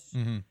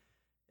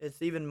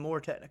 It's even more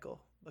technical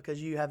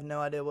because you have no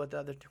idea what the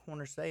other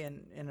corner's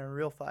saying in a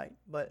real fight,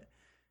 but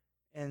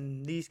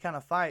in these kind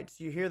of fights,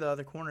 you hear the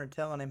other corner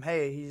telling him,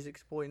 hey, he's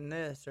exploiting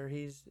this, or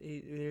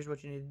here's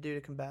what you need to do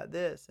to combat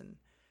this, and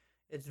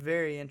it's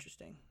very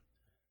interesting.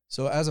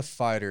 So as a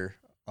fighter,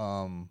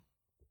 do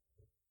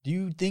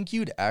you think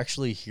you'd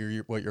actually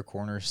hear what your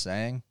corner is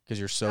saying because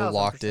you're so 1,000%.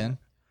 Locked in?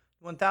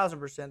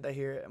 1,000% they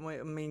hear it.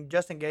 I mean,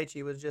 Justin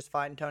Gaethje was just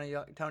fighting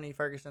Tony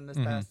Ferguson this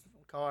past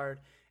card,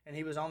 and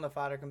he was on the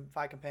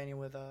fight companion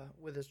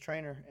with his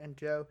trainer and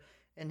Joe,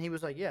 and he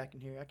was like, yeah,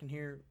 I can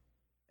hear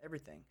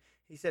everything.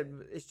 He said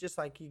it's just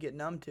like you get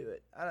numb to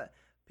it.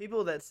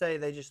 People that say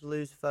they just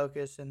lose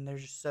focus and they're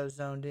just so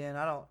zoned in,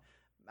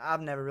 I've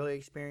never really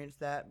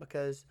experienced that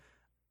because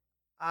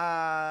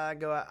I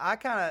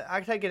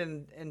take it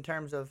in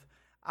terms of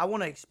I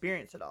want to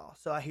experience it all.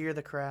 So I hear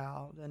the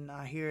crowd and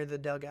I hear the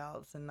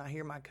dugouts and I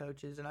hear my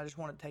coaches and I just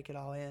want to take it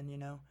all in,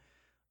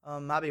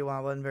 Might be why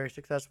I wasn't very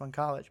successful in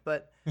college,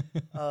 but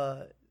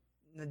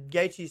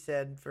Gaethje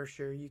said for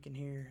sure you can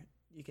hear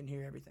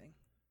everything.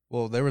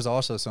 Well, there was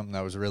also something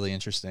that was really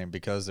interesting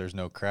because there's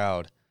no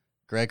crowd.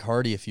 Greg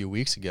Hardy a few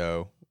weeks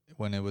ago,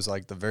 when it was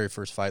like the very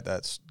first fight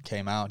that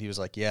came out, he was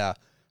like, yeah,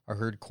 I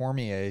heard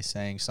Cormier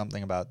saying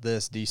something about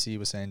this. DC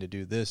was saying to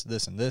do this,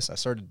 this, and this. I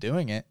started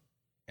doing it,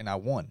 and I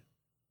won.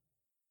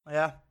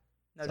 Yeah,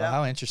 no So doubt.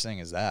 how interesting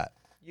is that?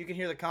 You can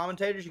hear the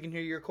commentators. You can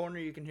hear your corner.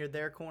 You can hear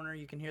their corner.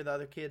 You can hear the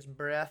other kid's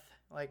breath.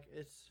 Like,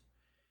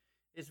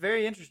 it's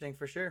very interesting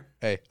for sure.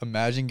 Hey,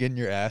 imagine getting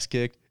your ass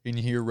kicked and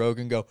you hear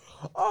Rogan go,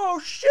 "Oh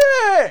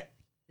shit!"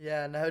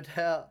 Yeah, no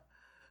doubt.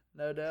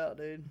 No doubt,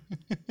 dude.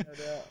 No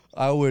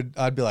doubt.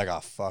 I'd be like, "Oh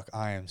fuck,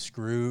 I am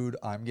screwed.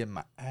 I'm getting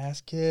my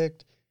ass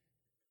kicked."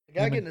 The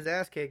guy getting his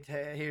ass kicked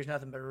hears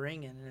nothing but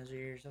ringing in his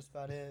ears. That's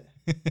about it.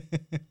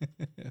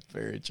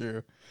 Very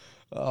true.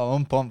 Oh,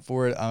 I'm pumped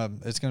for it.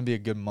 It's going to be a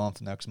good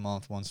month next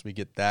month once we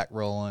get that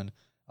rolling.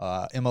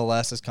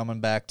 MLS is coming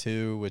back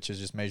too, which is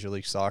just Major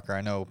League Soccer.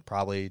 I know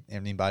probably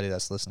anybody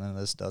that's listening to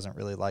this doesn't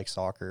really like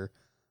soccer.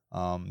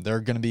 They're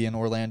going to be in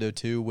Orlando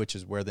too, which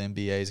is where the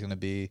NBA is going to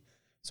be.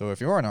 So if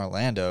you're in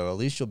Orlando, at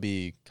least you'll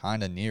be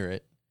kind of near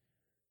it.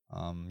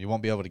 You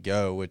won't be able to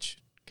go, which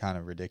kind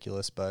of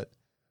ridiculous, but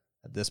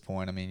at this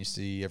point, I mean, you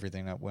see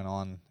everything that went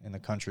on in the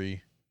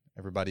country,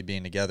 everybody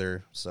being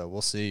together. So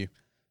we'll see.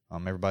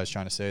 Everybody's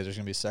trying to say there's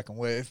going to be a second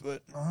wave,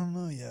 but I don't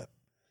know yet.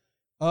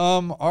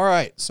 All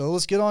right, so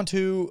let's get on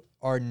to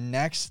our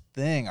next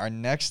thing. Our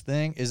next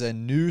thing is a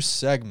new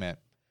segment.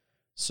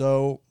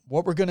 So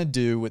what we're going to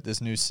do with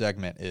this new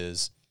segment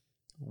is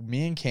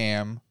me and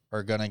Cam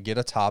are going to get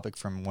a topic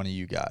from one of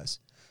you guys.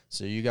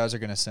 So you guys are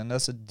going to send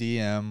us a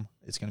DM.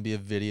 It's going to be a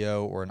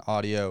video or an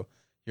audio.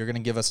 You're going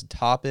to give us a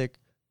topic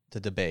to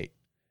debate.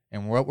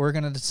 And what we're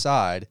going to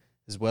decide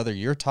is whether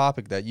your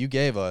topic that you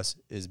gave us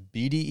is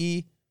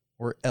BDE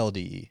or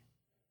LDE.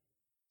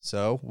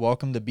 So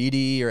welcome to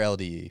BDE or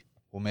LDE.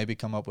 We'll maybe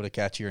come up with a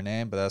catchier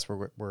name, but that's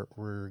what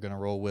we're going to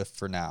roll with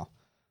for now.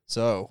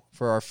 So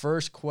for our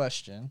first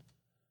question,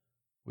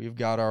 we've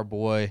got our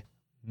boy,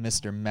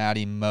 Mr.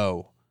 Matty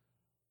Mo.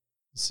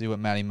 Let's see what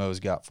Matty Mo's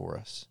got for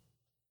us.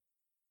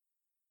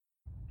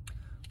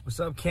 What's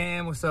up,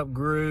 Cam? What's up,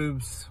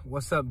 Groobs?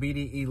 What's up,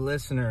 BDE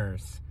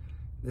listeners?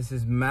 This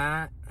is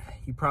Matt.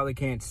 You probably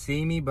can't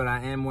see me, but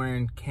I am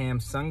wearing Cam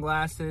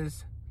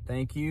sunglasses.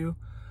 Thank you.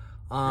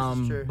 This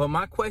is true. But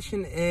my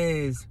question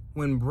is,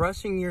 when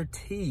brushing your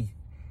teeth,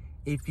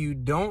 if you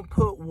don't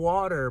put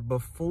water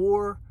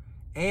before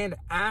and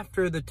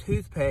after the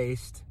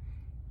toothpaste,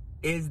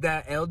 is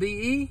that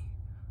LDE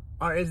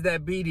or is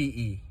that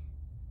BDE?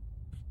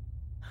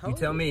 You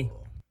tell me.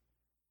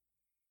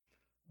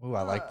 Ooh,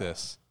 I like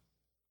this.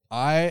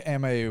 I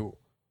am a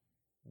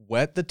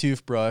wet the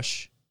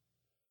toothbrush,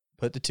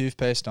 put the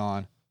toothpaste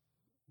on,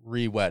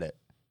 re-wet it.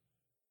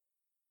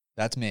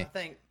 That's me. I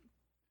think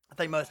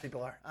most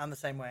people are. I'm the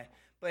same way.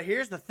 But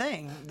here's the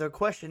thing. The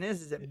question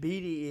is it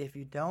BDE if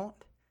you don't?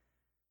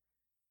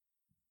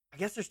 I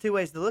guess there's two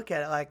ways to look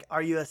at it. Like,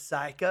 are you a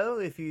psycho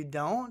if you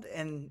don't?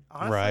 And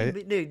honestly,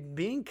 Right. Dude,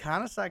 being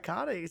kind of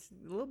psychotic, it's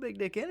a little big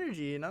dick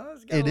energy, you know?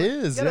 It's It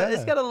is, yeah.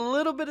 It's got a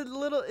little bit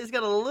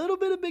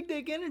of big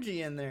dick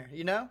energy in there,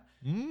 you know?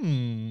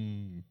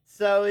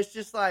 So it's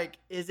just like,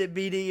 is it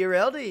BDE or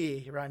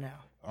LDE right now?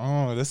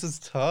 Oh, this is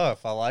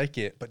tough. I like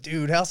it. But,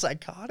 dude, how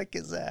psychotic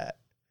is that?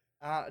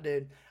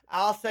 Dude,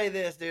 I'll say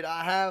this, dude.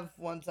 I have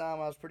one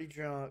time I was pretty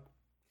drunk.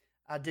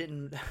 I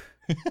didn't.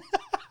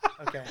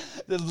 Okay.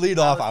 The lead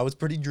off, I was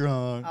pretty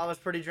drunk. I was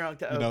pretty drunk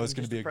to You know open, it's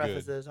gonna just be to a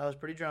preface good. this. I was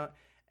pretty drunk,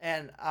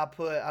 and I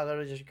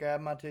literally just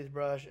grabbed my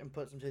toothbrush and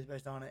put some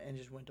toothpaste on it and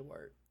just went to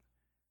work.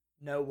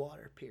 No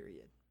water,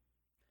 period.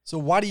 So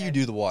why do you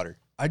do the water?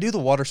 I do the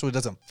water so it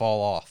doesn't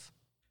fall off.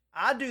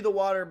 I do the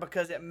water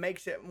because it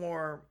makes it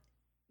more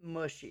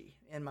mushy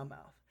in my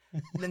mouth.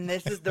 And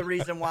this is the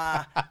reason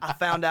why I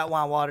found out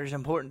why water is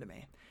important to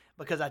me.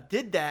 Because I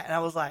did that, and I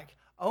was like,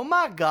 oh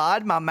my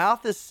God, my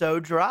mouth is so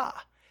dry.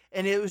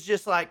 And it was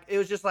just like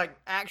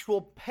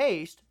actual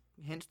paste,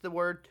 hence the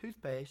word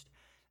toothpaste,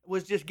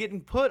 was just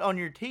getting put on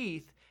your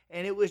teeth,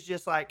 and it was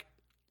just like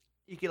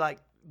you could like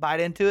bite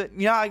into it.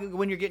 You know how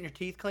when you're getting your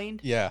teeth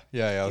cleaned? Yeah.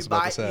 I was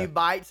about to say. You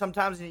bite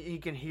sometimes and you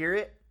can hear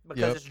it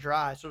because Yep. it's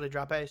dry. It's really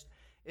dry paste.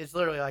 It's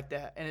literally like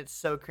that, and it's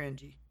so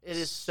cringy. It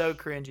is so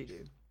cringy,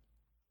 dude.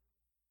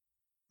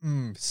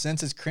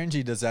 Since it's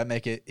cringy, does that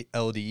make it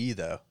LDE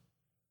though?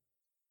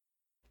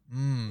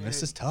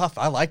 This is tough.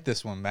 I like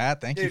this one,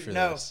 Matt. Thank you for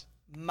this.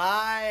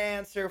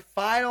 My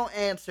final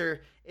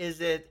answer is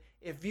that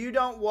if you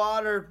don't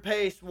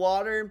paste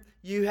water,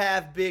 you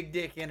have big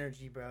dick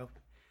energy, bro.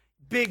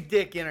 Big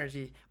dick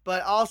energy.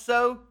 But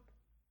also,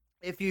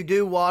 if you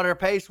do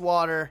paste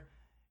water,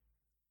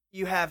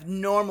 you have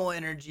normal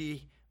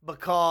energy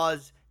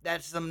because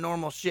that's some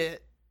normal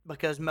shit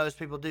because most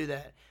people do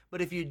that.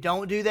 But if you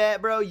don't do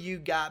that, bro, you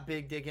got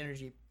big dick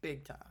energy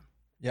big time.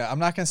 Yeah, I'm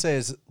not going to say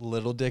it's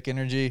little dick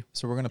energy,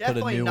 so we're going to put a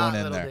Definitely new not one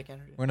in little there. dick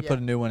energy. We're going to put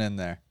a new one in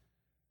there.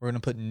 We're going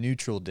to put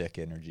neutral dick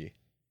energy.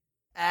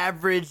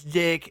 Average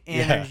dick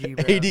energy,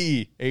 bro.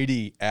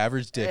 ADE,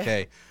 average dick.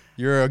 Hey,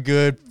 you're a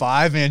good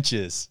 5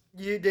 inches.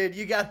 You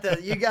got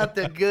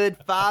the good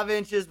 5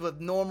 inches with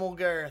normal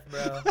girth,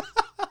 bro.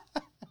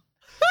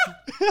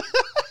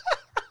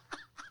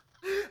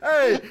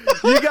 Hey,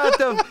 You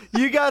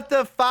got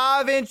the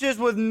 5 inches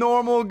with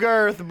normal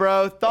girth,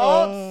 bro.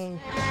 Thoughts?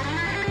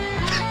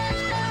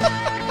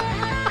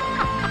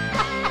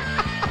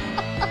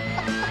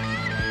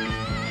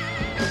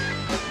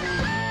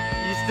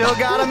 You still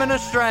got him in a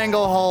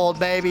stranglehold,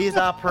 babies.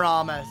 I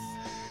promise.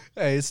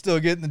 Hey, it's still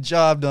getting the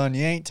job done.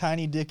 You ain't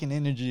tiny dick and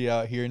energy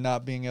out here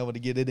not being able to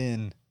get it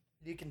in.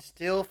 You can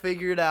still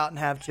figure it out and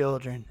have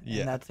children.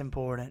 Yeah. And that's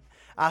important.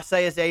 I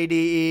say it's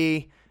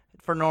ADE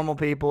for normal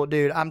people.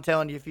 Dude, I'm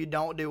telling you, if you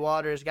don't do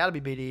water, it's got to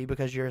be BDE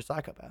because you're a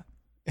psychopath.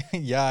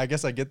 Yeah, I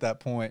guess I get that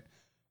point.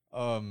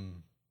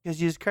 Because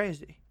you're just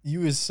crazy.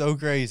 You is so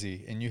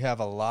crazy, and you have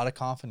a lot of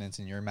confidence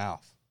in your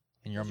mouth,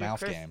 in your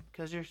mouth game.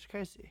 Because you're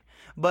crazy.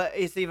 But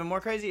it's even more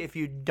crazy if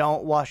you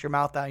don't wash your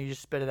mouth out and you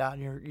just spit it out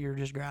and you're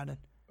just grinding.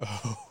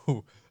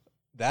 Oh,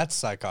 that's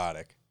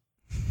psychotic.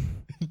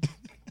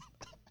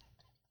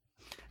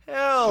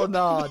 Hell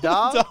no,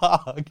 dog.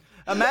 Dog.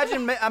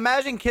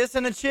 Imagine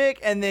kissing a chick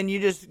and then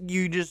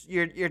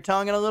you're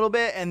tonguing a little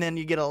bit and then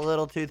you get a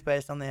little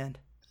toothpaste on the end.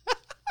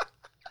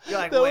 You're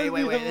like, That wait,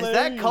 would be is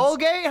that hilarious.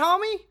 Colgate,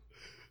 homie?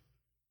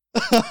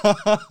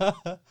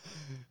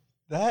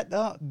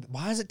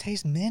 Why does it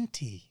taste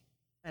minty?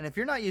 And if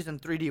you're not using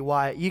 3D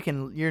white,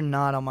 you're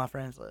not on my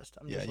friends list.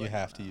 Yeah, you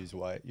have to use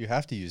white. You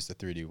have to use the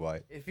 3D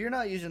white. If you're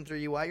not using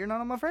 3D white, you're not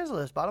on my friends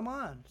list. Bottom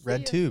line. See Red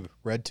ya.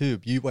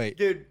 tube. You wait.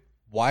 Dude,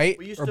 White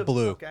we used or to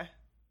blue? Okay.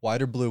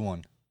 White or blue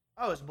one?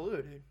 Oh, it's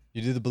blue, dude.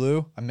 You do the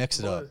blue? I mix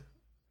it up. Blue.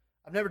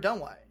 I've never done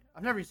white.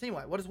 I've never even seen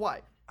white. What is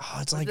white? Oh,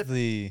 it's What's like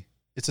different?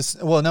 it's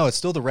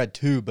still the red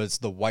tube, but it's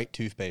the white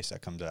toothpaste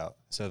that comes out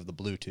instead of the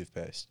blue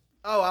toothpaste.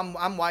 Oh,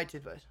 I'm white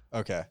toothpaste.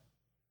 Okay.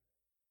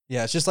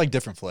 Yeah, it's just like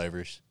different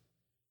flavors.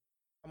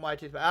 I'm white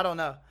toothpaste. I don't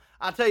know.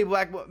 I'll tell you,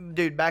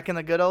 back in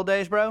the good old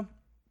days, bro,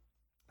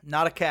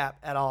 not a cap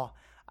at all.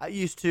 I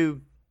used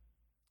to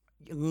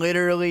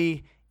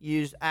literally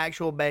use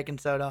actual baking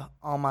soda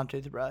on my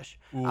toothbrush.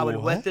 I would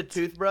wet the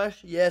toothbrush.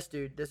 Yes,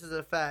 dude, this is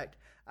a fact.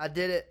 I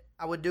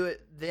would do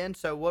it then.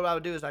 So what I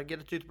would do is I'd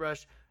get a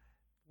toothbrush,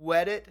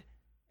 wet it,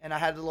 and I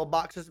had the little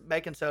boxes of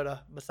baking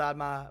soda beside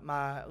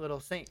my little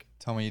sink.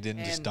 Tell me you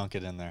didn't just And dunk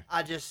it in there.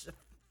 I just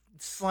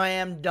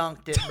slam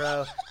dunked it,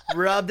 bro.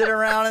 Rubbed it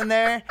around in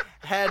there.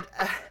 Had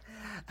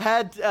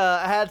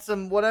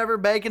some whatever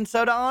baking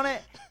soda on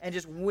it, and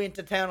just went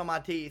to town on my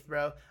teeth,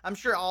 bro. I'm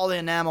sure all the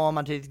enamel on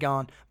my teeth is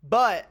gone,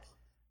 but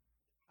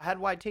I had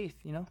white teeth,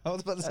 you know. I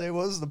was about to say,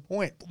 what was the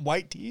point?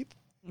 White teeth?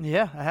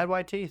 Yeah, I had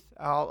white teeth.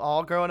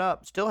 All growing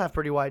up, still have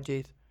pretty white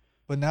teeth.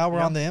 But now we're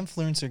Yeah. on the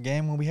influencer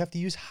game when we have to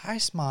use High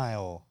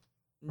Smile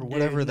or Dude,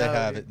 whatever they no,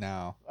 have dude. it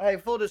now. Hey,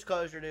 full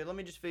disclosure, dude. Let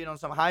me just feed on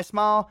something. High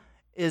Smile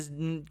is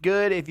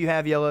good if you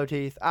have yellow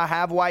teeth. I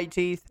have white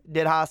teeth.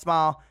 Did High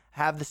Smile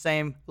have the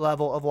same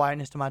level of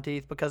whiteness to my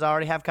teeth because I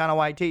already have kind of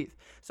white teeth.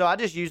 So I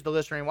just use the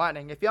Listerine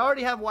whitening. If you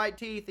already have white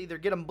teeth, either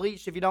get them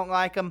bleached if you don't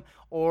like them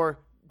or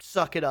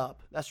suck it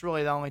up. That's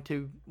really the only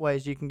two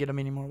ways you can get them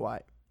any more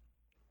white.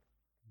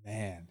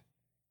 Man.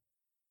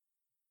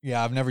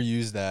 Yeah, I've never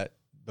used that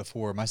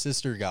before. My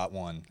sister got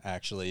one,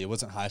 actually. It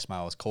wasn't High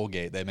Smile, it was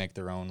Colgate. They make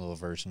their own little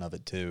version of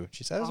it, too.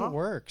 She says Uh-huh. it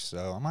works,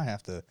 so I might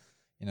have to,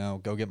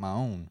 go get my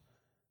own.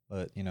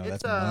 But, It's,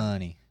 that's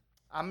money.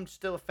 I'm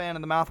still a fan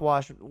of the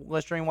mouthwash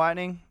Listerine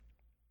whitening.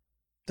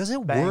 Does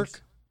it Bangs.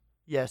 work?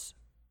 Yes.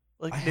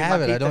 Look, I dude, my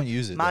have it. I teeth don't are-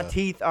 use it, My though.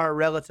 teeth are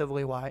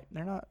relatively white.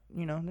 They're not,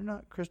 they're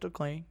not crystal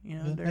clean.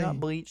 But They're hey. not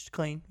bleached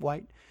clean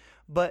white,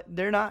 but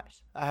they're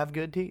nice. I have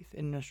good teeth,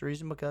 and that's the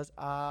reason because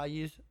I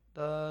use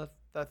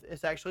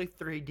it's actually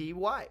 3D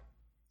white.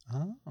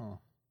 Oh.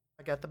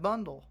 I got the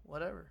bundle.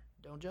 Whatever.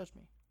 Don't judge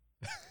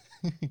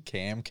me.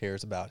 Cam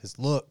cares about his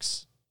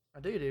looks. I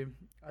do, dude.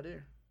 I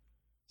do.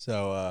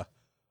 So,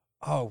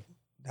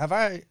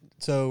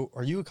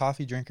 are you a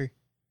coffee drinker?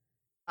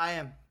 I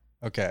am.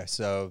 Okay,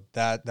 so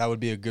that would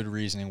be a good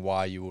reasoning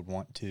why you would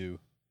want to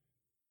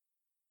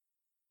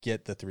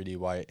get the 3D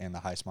white and the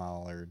High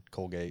Smile or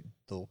Colgate,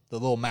 the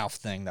little mouth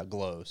thing that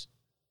glows.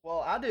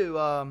 Well, I do.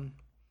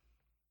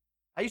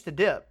 I used to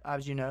dip,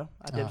 as you know.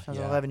 I dipped since I was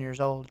yeah. 11 years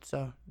old.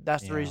 So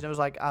that's the Yeah. reason. It was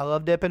like I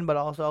love dipping, but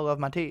also I love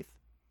my teeth.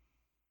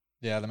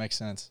 Yeah, that makes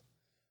sense.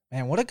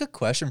 Man, what a good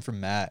question from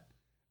Matt.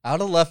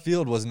 Out of left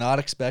field, was not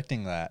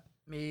expecting that.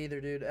 Me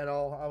either, dude, at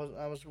all.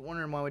 I was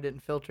wondering why we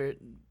didn't filter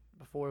it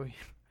before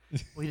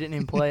we didn't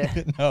even play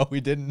it. No,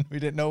 we didn't. We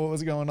didn't know what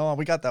was going on.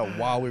 We got that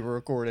while we were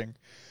recording.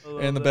 I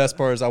And the love best that.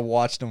 part is I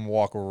watched him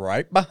walk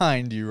right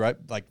behind you, right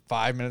like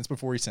 5 minutes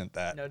before he sent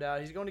that. No doubt,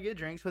 he's going to get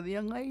drinks with a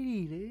young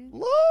lady, dude.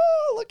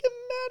 Look at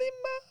Matty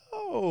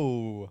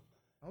Mo.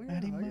 Oh yeah,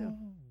 Matty oh, yeah. Mo.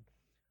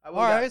 All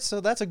All right,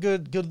 so that's a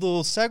good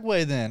little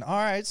segue then. All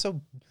right,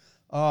 so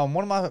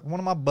one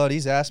of my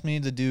buddies asked me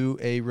to do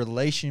a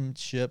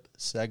relationship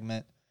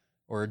segment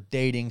or a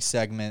dating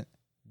segment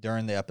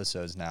during the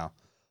episodes now.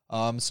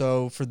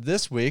 So for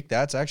this week,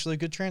 that's actually a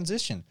good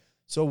transition.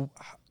 So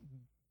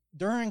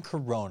during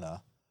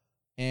Corona,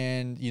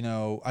 and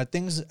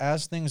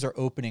as things are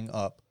opening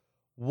up,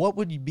 what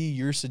would be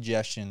your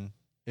suggestion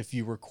if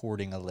you were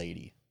courting a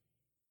lady?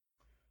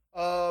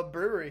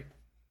 Brewery.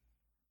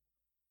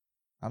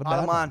 Not a Bottom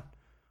bad one. line,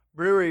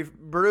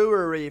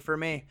 Brewery for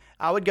me.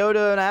 I would go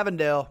to an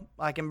Avondale,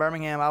 like in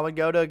Birmingham. I would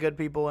go to Good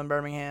People in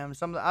Birmingham.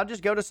 I'll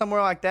just go to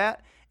somewhere like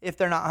that if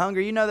they're not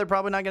hungry. You know they're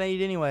probably not going to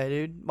eat anyway,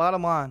 dude.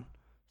 Bottom line.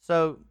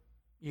 So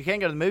you can't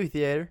go to the movie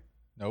theater.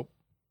 Nope.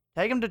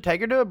 Take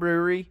her to a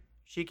brewery.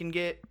 She can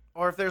get,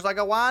 or if there's like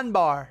a wine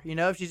bar, you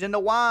know, if she's into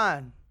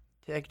wine,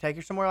 take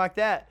her somewhere like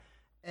that,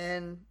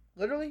 and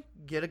literally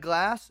get a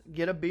glass,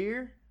 get a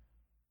beer,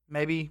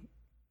 maybe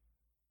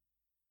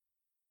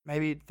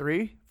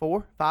 3,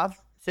 4,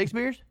 5, 6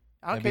 beers.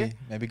 I don't care.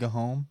 Maybe go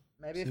home.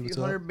 Maybe a few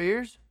hundred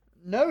beers.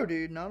 No,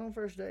 dude, not on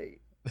first date.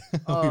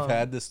 We've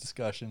had this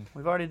discussion.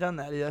 We've already done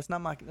that. Dude. That's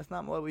not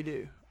what we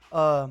do. It's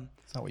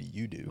not what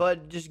you do.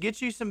 But just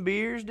get you some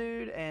beers,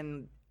 dude,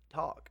 and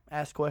talk.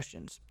 Ask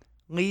questions.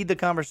 Lead the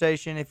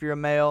conversation if you're a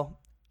male.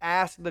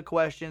 Ask the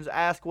questions.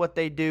 Ask what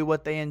they do,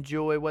 what they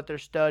enjoy, what they're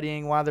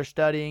studying, why they're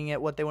studying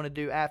it, what they want to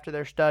do after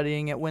they're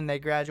studying it, when they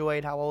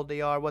graduate, how old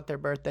they are, what their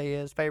birthday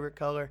is, favorite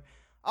color.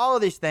 All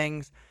of these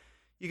things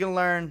you can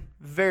learn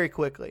very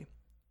quickly.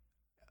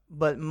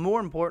 But more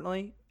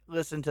importantly,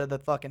 listen to the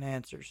fucking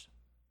answers.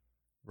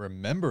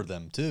 Remember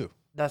them, too.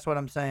 That's what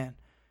I'm saying.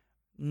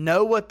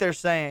 Know what they're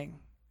saying.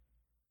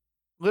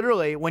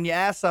 Literally, when you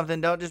ask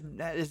something,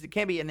 it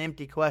can't be an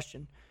empty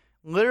question.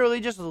 Literally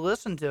just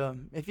listen to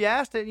them. If you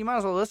asked it, you might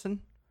as well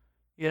listen,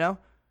 you know?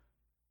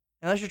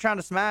 Unless you're trying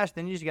to smash,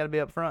 then you just got to be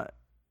up front.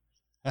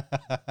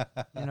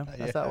 You know,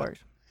 that's how it works.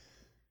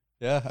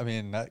 Yeah, I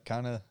mean, that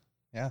kind of,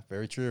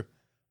 very true.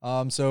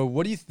 So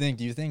what do you think?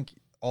 Do you think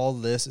all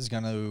this is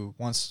going to,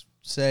 once,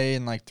 say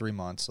in like 3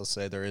 months, let's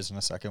say there isn't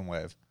a second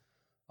wave,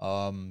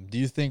 do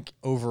you think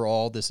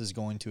overall this is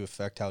going to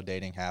affect how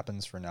dating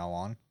happens from now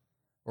on?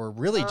 Or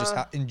really just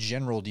how, in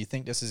general, do you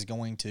think this is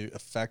going to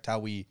affect how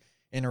we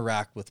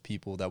interact with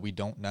people that we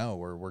don't know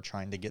or we're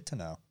trying to get to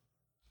know?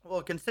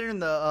 Well, considering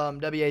the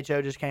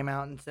WHO just came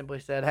out and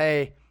simply said,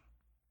 hey,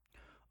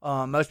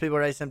 most people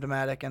are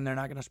asymptomatic and they're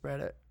not going to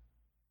spread it.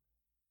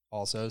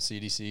 Also,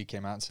 CDC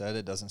came out and said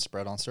it doesn't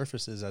spread on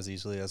surfaces as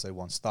easily as they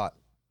once thought.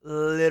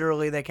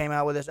 Literally, they came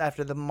out with this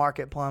after the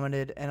market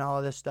plummeted and all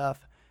of this stuff.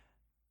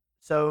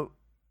 So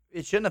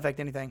it shouldn't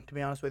affect anything, to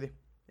be honest with you.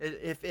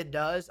 If it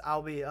does,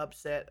 I'll be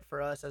upset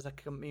for us as a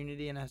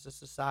community and as a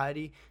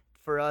society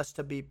for us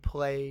to be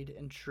played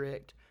and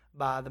tricked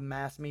by the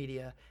mass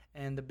media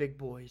and the big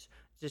boys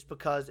just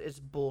because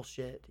it's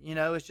bullshit. You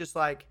know, it's just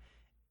like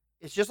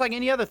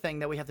any other thing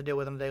that we have to deal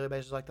with on a daily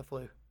basis, like the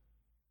flu.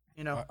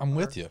 You know, I'm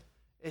with you.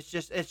 It's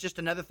just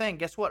another thing.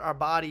 Guess what? Our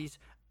bodies,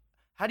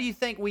 how do you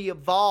think we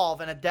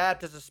evolve and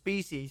adapt as a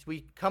species?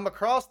 We come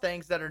across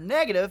things that are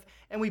negative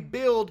and we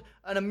build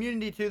an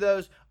immunity to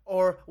those,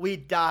 or we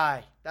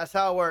die. That's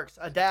how it works.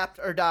 Adapt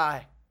or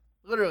die.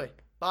 Literally.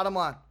 Bottom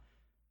line.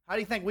 How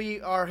do you think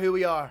we are who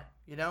we are?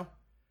 You know,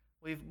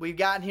 we've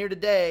gotten here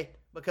today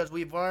because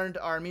we've learned,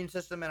 our immune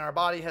system and our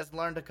body has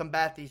learned to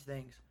combat these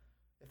things.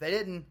 If they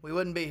didn't, we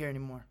wouldn't be here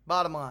anymore.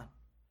 Bottom line.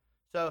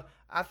 So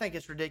I think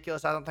it's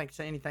ridiculous. I don't think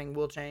anything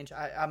will change.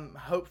 I'm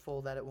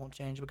hopeful that it won't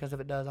change, because if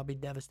it does, I'll be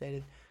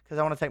devastated, because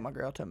I want to take my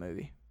girl to a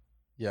movie.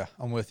 Yeah,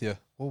 I'm with you.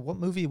 Well, what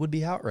movie would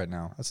be out right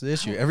now? That's the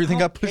issue. Everything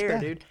got pushed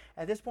back. Dude.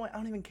 At this point, I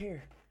don't even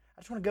care.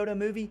 I just want to go to a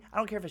movie. I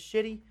don't care if it's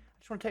shitty. I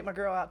just want to take my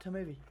girl out to a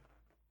movie.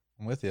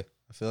 I'm with you.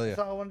 I feel you. That's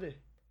all I want to do.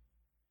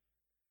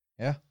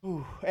 Yeah.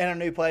 Ooh, and our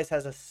new place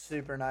has a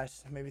super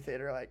nice movie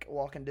theater, like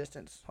walking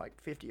distance, like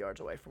 50 yards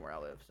away from where I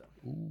live. So.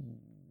 Ooh,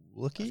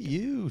 look at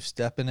you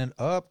stepping it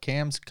up.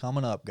 Cam's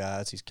coming up,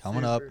 guys. He's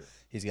coming up.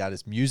 He's got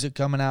his music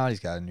coming out. He's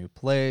got a new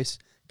place.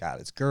 Got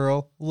his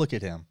girl. Look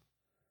at him.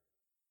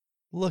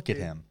 Look at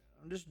him.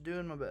 I'm just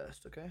doing my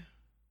best, okay?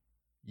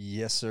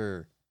 Yes,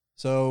 sir.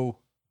 So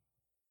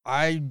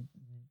I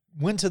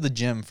went to the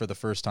gym for the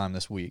first time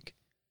this week.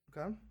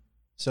 Okay.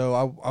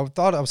 So I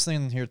thought, I was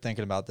sitting here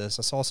thinking about this.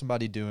 I saw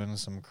somebody doing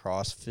some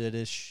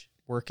CrossFit-ish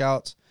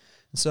workouts.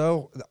 And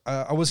so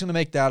I was going to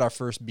make that our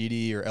first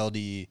BD or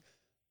LDE.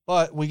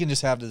 But we can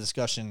just have the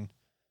discussion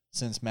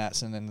since Matt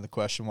sent in the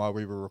question while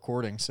we were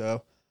recording.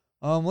 So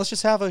let's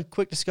just have a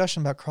quick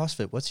discussion about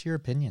CrossFit. What's your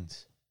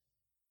opinions?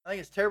 I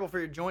think it's terrible for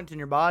your joints in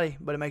your body,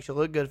 but it makes you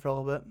look good for a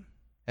little bit.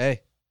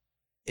 Hey,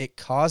 it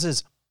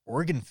causes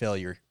organ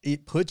failure.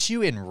 It puts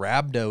you in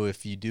rhabdo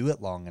if you do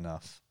it long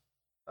enough.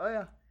 Oh,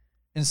 yeah.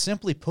 And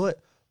simply put,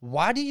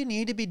 why do you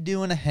need to be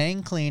doing a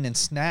hang clean and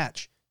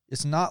snatch?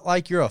 It's not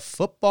like you're a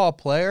football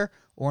player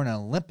or an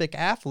Olympic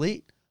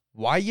athlete.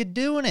 Why are you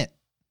doing it?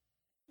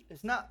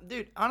 It's not,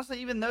 dude, honestly,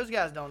 even those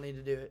guys don't need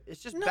to do it.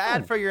 It's just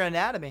bad for your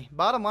anatomy.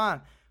 Bottom line,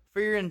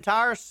 for your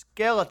entire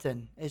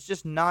skeleton, it's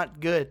just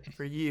not good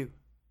for you.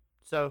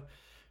 So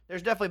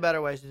there's definitely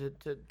better ways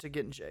to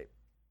get in shape.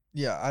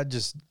 Yeah,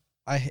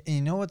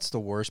 you know what's the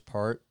worst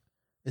part?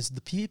 Is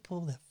the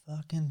people that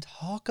fucking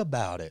talk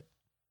about it.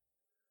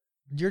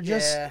 You're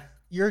just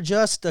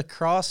a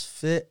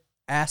CrossFit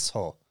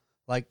asshole.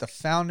 Like the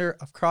founder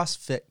of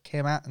CrossFit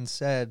came out and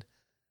said,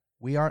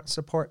 we aren't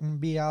supporting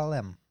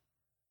BLM.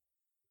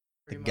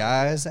 The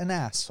guy's an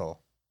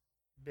asshole.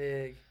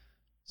 Big.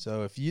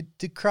 So if you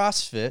do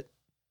CrossFit,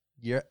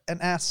 you're an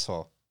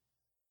asshole.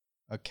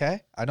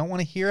 Okay? I don't want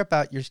to hear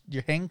about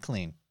your hang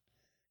clean.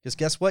 Because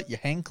guess what? You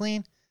hang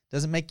clean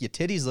doesn't make your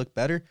titties look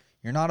better.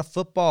 You're not a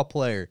football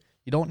player.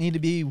 You don't need to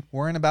be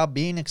worrying about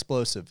being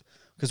explosive.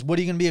 Because what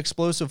are you going to be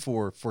explosive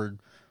for? For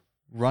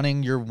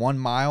running your 1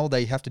 mile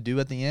that you have to do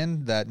at the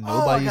end that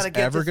nobody's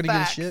ever going to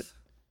give a shit?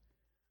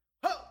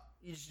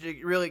 You just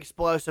really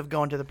explosive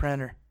going to the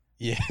printer.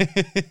 Yeah.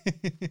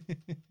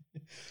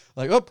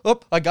 Like, oh,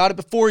 I got it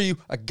before you.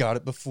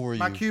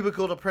 My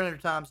cubicle to printer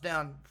time's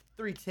down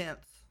 0.3.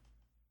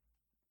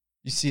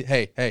 You see,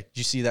 hey, did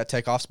you see that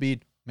takeoff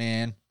speed?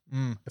 Man,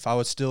 if I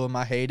was still in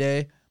my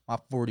heyday, my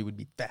 40 would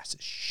be fast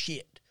as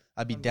shit.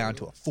 I'd be down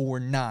to a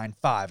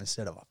 4.95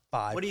 instead of a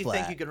 5. What do you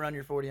think you could run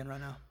your 40 in right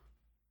now?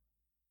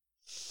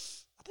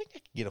 I think I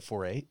could get a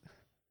 4.8.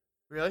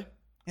 Really?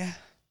 Yeah.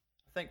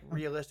 I think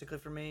realistically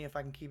for me, if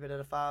I can keep it at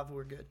a 5,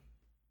 we're good.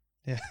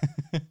 Yeah.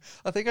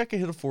 I think I could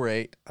hit a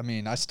 4.8. I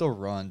mean, I still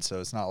run, so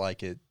it's not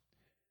like it.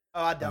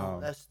 Oh, I don't.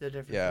 That's the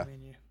difference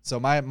between you. So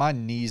my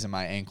knees and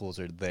my ankles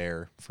are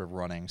there for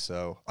running.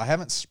 So I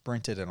haven't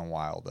sprinted in a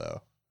while,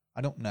 though.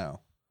 I don't know.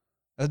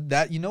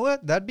 You know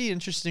what? That'd be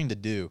interesting to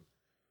do.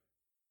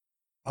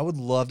 I would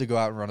love to go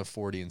out and run a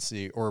 40 and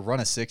see, or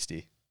run a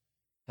 60.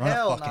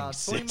 Hell no.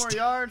 20 more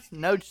yards?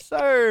 No,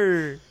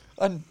 sir.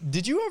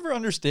 Did you ever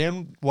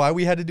understand why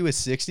we had to do a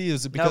 60?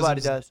 Is it because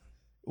nobody does?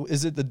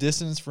 Is it the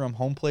distance from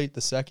home plate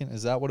to second?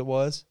 Is that what it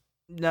was?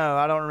 No,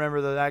 I don't remember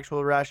the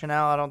actual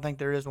rationale. I don't think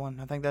there is one.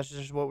 I think that's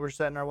just what we're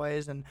setting our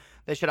ways, and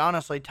they should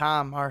honestly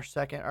time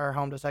our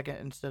home to second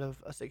instead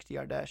of a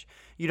 60-yard dash.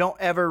 You don't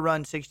ever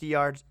run 60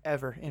 yards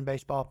ever in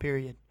baseball,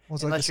 period.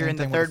 Unless you're in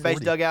the third base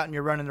dugout and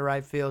you're running the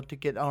right field to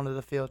get onto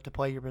the field to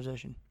play your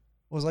position.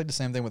 Well, it's like the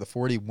same thing with a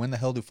 40. When the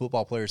hell do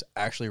football players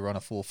actually run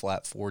a full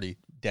flat 40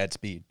 dead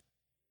speed?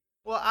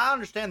 Well, I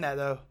understand that,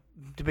 though,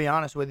 to be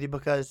honest with you,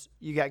 because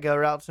you got go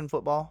routes in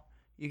football.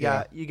 You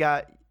got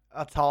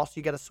a toss,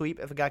 you got a sweep.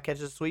 If a guy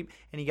catches a sweep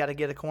and you got to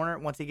get a corner,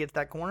 once he gets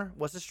that corner,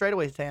 what's the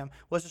straightaway time?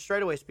 What's the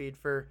straightaway speed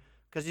for?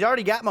 Because he's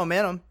already got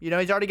momentum.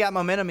 He's already got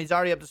momentum. He's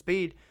already up to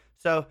speed.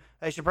 So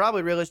they should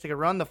probably realistically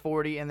run the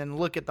 40 and then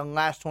look at the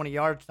last 20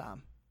 yards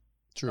time.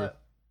 True.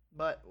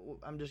 But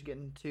I'm just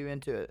getting too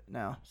into it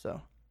now.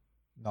 So.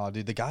 No,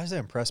 dude, the guys that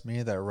impress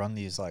me that run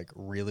these like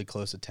really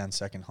close to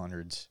 10-second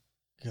hundreds,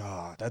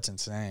 God, that's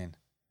insane.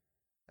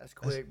 That's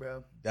quick,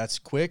 bro. That's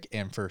quick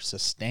and for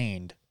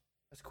sustained.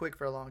 That's quick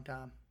for a long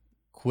time.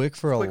 Quick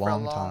for a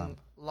long time.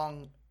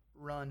 Long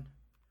run.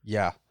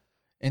 Yeah.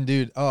 And,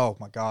 dude, oh,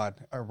 my God.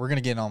 We're going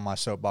to get on my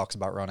soapbox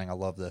about running. I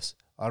love this.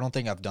 I don't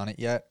think I've done it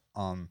yet.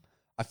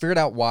 I figured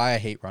out why I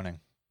hate running.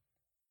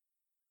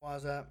 Why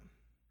is that?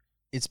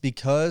 It's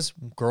because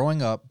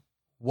growing up,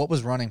 what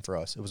was running for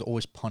us? It was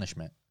always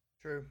punishment.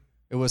 True.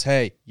 It was,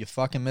 hey, you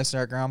fucking missed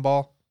that ground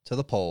ball to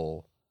the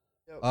pole.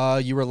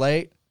 Yep. You were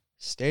late.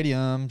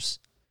 Stadiums.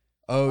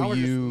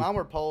 Mine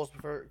were poles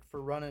for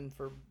running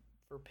for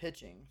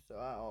pitching, so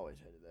I always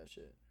hated that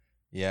shit.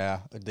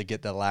 Yeah, to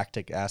get the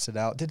lactic acid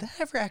out. Did that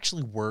ever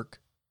actually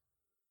work?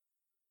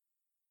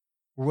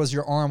 Or was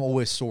your arm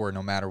always sore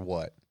no matter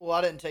what? Well,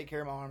 I didn't take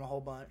care of my arm a whole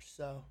bunch,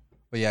 so.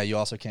 But yeah, you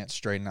also can't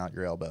straighten out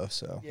your elbow,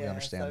 so we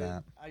understand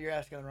that. You're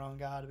asking the wrong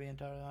guy, to be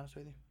entirely honest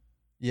with you.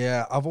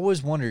 Yeah, I've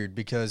always wondered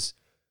because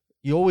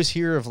you always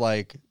hear of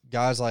like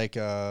guys like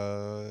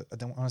I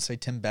don't want to say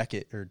Tim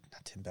Beckett or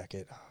not Tim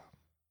Beckett.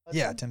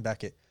 Tim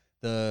Beckett.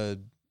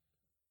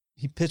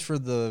 He pitched for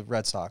the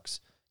Red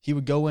Sox. He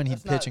would go in,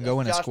 he'd pitch and go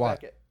in and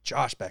squat.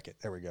 Josh Beckett.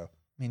 There we go.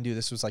 I mean, dude,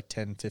 this was like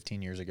 10,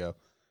 15 years ago.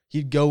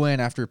 He'd go in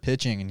after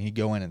pitching and he'd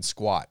go in and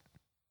squat.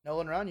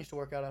 Nolan Ryan used to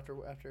work out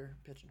after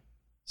pitching.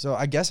 So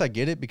I guess I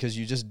get it because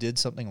you just did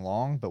something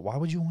long, but why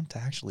would you want to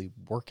actually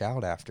work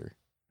out after?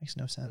 Makes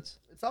no sense.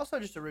 It's also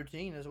just a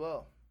routine as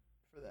well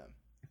for them.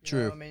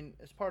 True. I mean,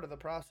 it's part of the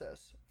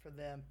process for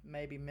them,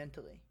 maybe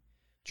mentally.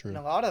 True. And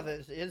a lot of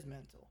it is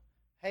mental.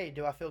 Hey,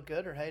 do I feel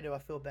good or hey, do I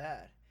feel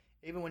bad?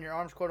 Even when your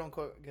arm's quote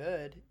unquote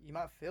good, you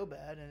might feel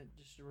bad and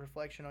it's just a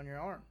reflection on your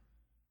arm.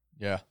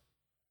 Yeah.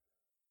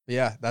 But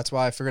yeah, that's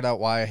why I figured out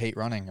why I hate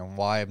running and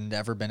why I've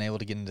never been able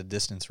to get into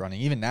distance running.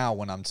 Even now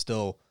when I'm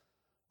still,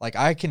 like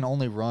I can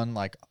only run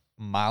like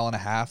a mile and a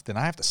half, then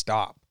I have to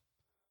stop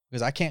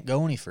because I can't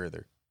go any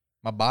further.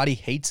 My body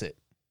hates it.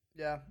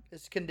 Yeah,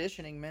 it's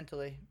conditioning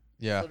mentally.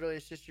 Yeah. Literally,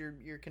 it's just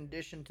you're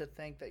conditioned to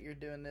think that you're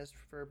doing this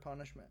for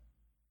punishment.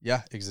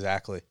 Yeah,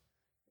 exactly.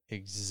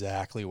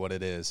 Exactly what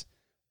it is.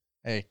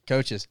 Hey,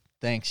 coaches,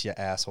 thanks, you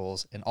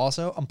assholes. And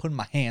also, I'm putting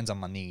my hands on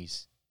my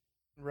knees.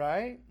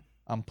 Right?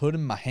 I'm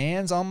putting my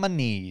hands on my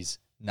knees,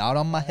 not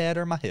on my head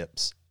or my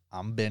hips.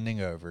 I'm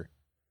bending over.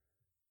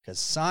 Because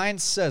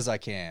science says I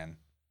can.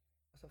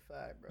 That's a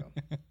fact,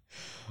 bro.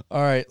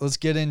 All right, let's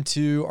get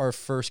into our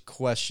first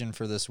question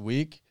for this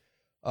week.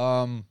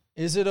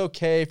 Is it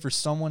okay for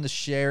someone to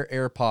share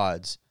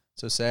AirPods?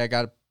 So say I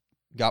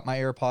got my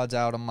AirPods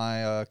out on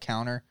my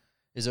counter.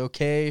 Is it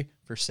okay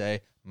for,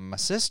 say, my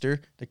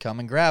sister to come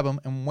and grab them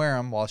and wear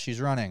them while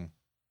she's running?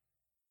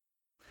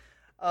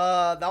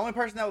 The only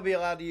person that would be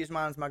allowed to use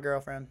mine is my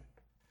girlfriend.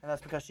 And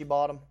that's because she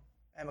bought them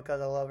and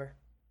because I love her.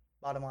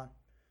 Bottom line.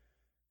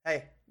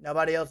 Hey,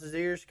 nobody else's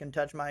ears can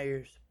touch my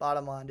ears.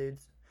 Bottom line,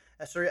 dudes.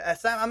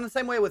 I'm the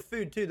same way with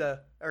food too, though,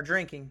 or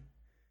drinking.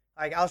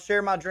 Like I'll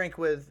share my drink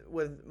with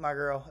my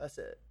girl. That's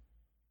it.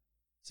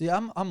 See,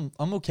 I'm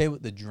okay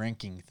with the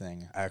drinking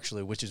thing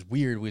actually, which is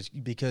weird,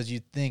 because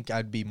you'd think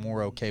I'd be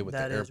more okay with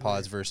That the is AirPods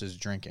weird. versus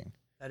drinking.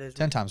 That is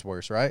 10 weird. times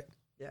worse, right?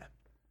 Yeah.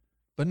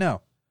 But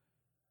no,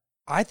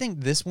 I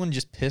think this one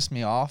just pissed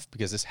me off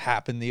because this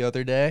happened the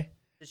other day.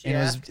 Did she And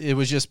ask? it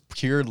was just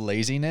pure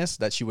laziness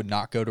that she would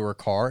not go to her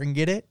car and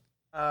get it.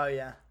 Oh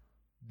yeah.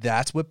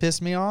 That's what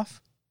pissed me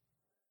off.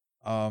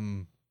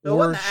 So it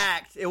wasn't the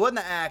act. It wasn't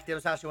the act. It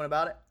was how she went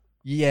about it.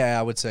 Yeah,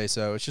 I would say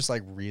so. It's just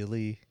like,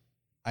 really?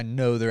 I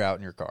know they're out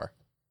in your car.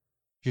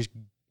 Just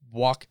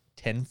walk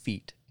 10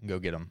 feet and go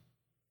get them.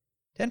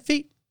 10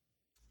 feet.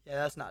 Yeah,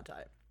 that's not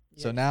tight.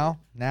 So Yeah.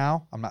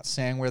 now, I'm not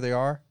saying where they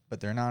are, but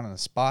they're not in a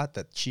spot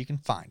that she can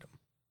find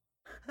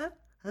them.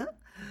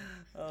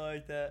 I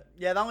like that.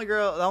 Yeah, the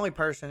only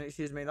person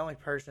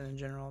in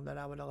general that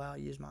I would allow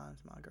to use mine is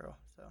my girl.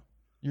 So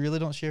You really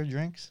don't share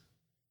drinks?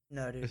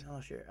 no, dude,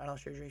 I don't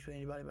share drinks with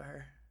anybody but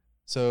her.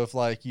 So if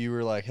like you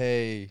were like,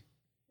 hey,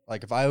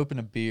 like if I open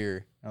a beer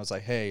and I was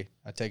like, hey,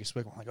 I take a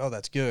swig, I'm like, oh,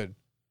 that's good.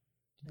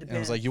 And I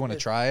was like, you want to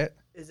try it?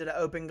 Is it an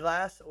open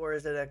glass or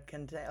is it a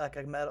contain like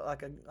a metal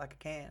like a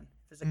can?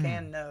 If it's a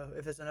can, no.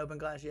 If it's an open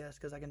glass, yes,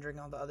 because I can drink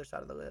on the other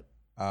side of the lip.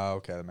 Oh,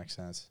 okay, that makes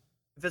sense.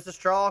 If it's a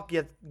straw,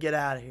 get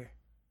out of here.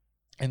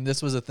 And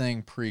this was a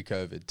thing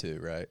pre-COVID too,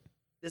 right?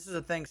 This is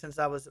a thing since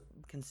I was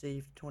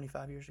conceived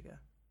 25 years ago.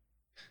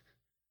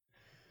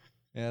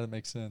 Yeah, that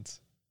makes sense.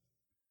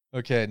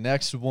 Okay,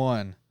 next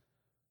one.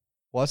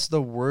 What's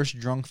the worst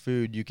drunk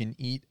food you can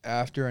eat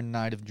after a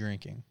night of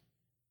drinking?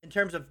 In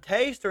terms of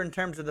taste or in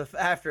terms of the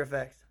after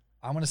effects?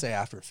 I'm going to say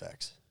after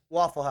effects.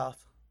 Waffle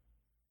House.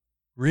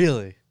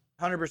 Really?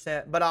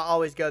 100%. But I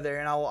always go there,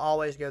 and I will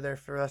always go there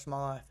for the rest of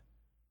my life.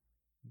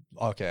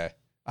 Okay.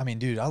 I mean,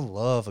 dude, I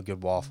love a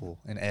good waffle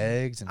and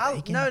eggs and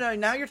bacon. No.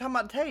 Now you're talking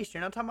about taste.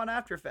 You're not talking about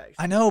after effects.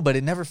 I know, but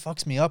it never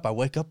fucks me up. I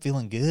wake up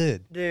feeling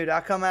good. Dude,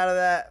 I come out of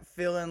that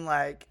feeling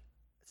like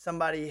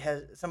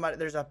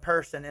there's a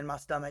person in my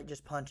stomach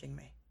just punching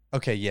me.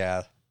 Okay,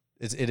 yeah.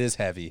 It is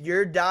heavy.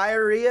 Your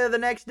diarrhea the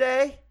next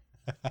day?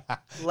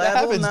 That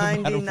Level happens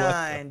no matter what.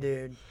 99,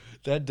 dude.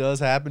 That does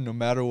happen no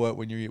matter what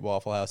when you eat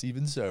Waffle House,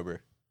 even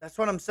sober. That's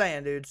what I'm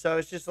saying, dude. So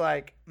it's just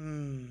like,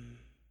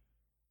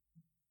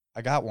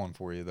 I got one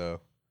for you, though.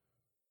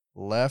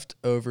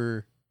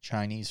 Leftover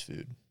Chinese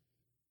food.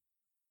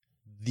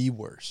 The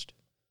worst.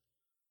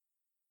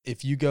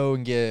 If you go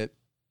and get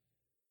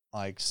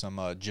like some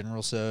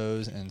General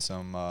Tso's and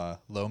some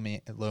lo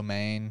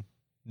mein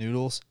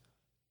noodles,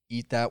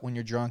 eat that when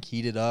you're drunk,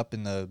 heat it up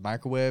in the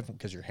microwave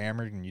because you're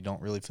hammered and you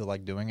don't really feel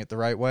like doing it the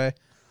right way,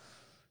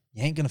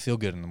 you ain't going to feel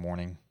good in the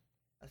morning.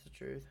 that's the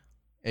truth.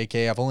 AK,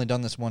 I've only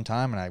done this one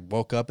time, and I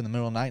woke up in the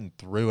middle of the night and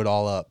threw it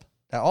all up.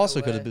 That also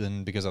could have way.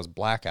 been because I was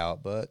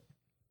blackout, but...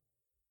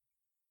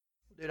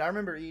 Dude, I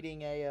remember eating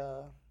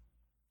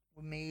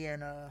with me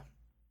and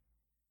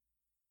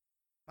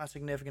my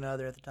significant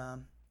other at the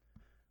time.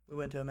 We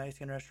went to a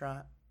Mexican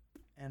restaurant,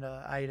 and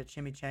I ate a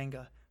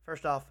chimichanga.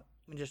 First off,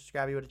 let me just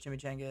describe you what a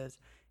chimichanga is.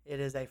 It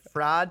is a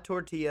fried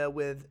tortilla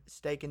with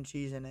steak and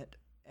cheese in it,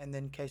 and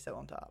then queso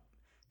on top.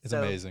 It's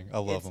amazing. I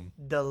love them.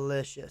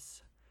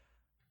 Delicious.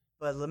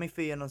 But let me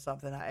fill you in on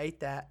something. I ate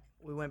that.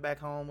 We went back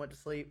home, went to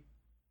sleep.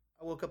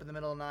 I woke up in the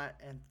middle of the night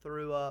and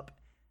threw up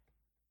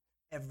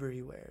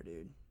everywhere,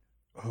 dude.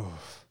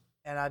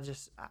 And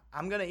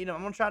I'm going to eat them.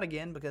 I'm going to try it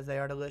again because they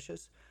are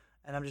delicious.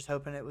 And I'm just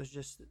hoping it was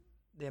just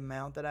the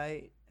amount that I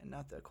ate and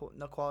not the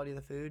quality of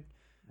the food.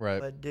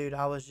 Right. But, dude,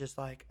 I was just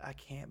like, I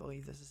can't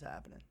believe this is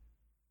happening.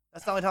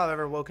 That's the only time I've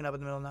ever woken up in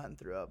the middle of the night and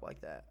threw up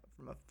like that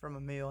from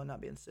a meal and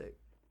not being sick.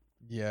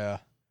 Yeah.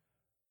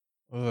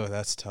 Oh,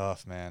 that's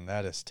tough, man.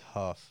 That is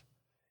tough.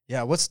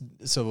 Yeah,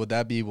 so would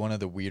that be one of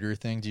the weirder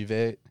things you've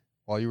ate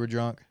while you were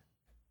drunk?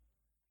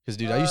 Because,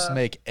 dude, I used to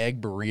make egg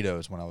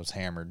burritos when I was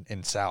hammered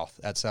at South,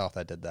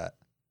 I did that.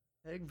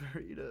 Egg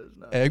burritos,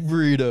 no. Egg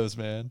burritos,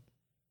 man.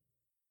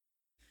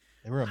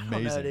 They were I don't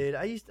amazing.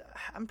 know, dude.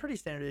 I'm pretty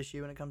standard issue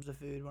when it comes to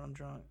food when I'm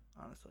drunk,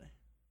 honestly.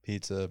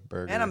 Pizza,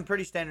 burger. And I'm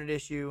pretty standard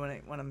issue when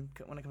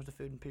it comes to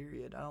food and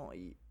period. I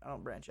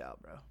don't branch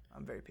out, bro.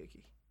 I'm very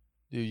picky.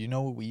 Dude, you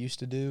know what we used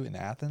to do in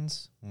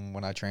Athens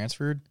when I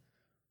transferred?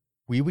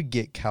 We would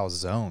get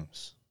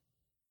calzones.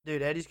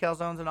 Dude, Eddie's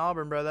Calzones in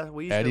Auburn, bro.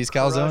 We used Eddie's to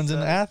crush calzones in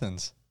those.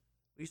 Athens.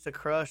 We used to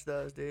crush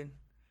those, dude.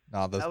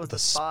 No, That was the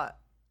spot.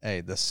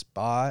 Hey, the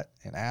spot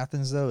in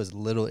Athens though is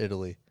Little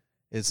Italy.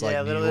 It's like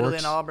Little New Italy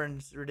York's, in Auburn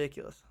is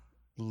ridiculous.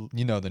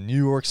 you know, the New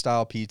York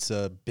style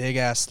pizza, big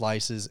ass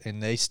slices,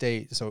 and they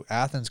stay. So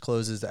Athens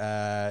closes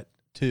at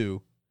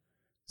 2.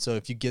 So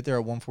if you get there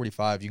at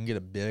 1:45, you can get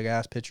a big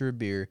ass pitcher of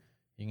beer.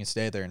 You can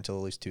stay there until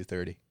at least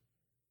 2:30.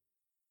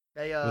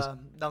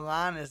 The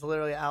line is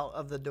literally out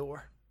of the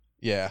door.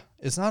 Yeah,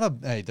 it's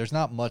not there's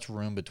not much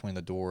room between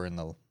the door and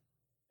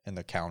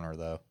the counter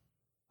though.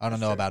 I don't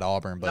know true. about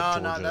Auburn,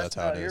 but Georgia, that's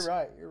how it is.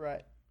 You're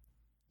right.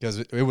 Because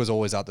it was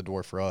always out the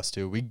door for us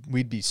too.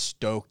 We'd be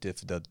stoked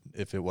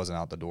if it wasn't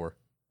out the door.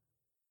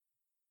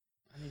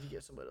 I need to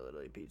get some Little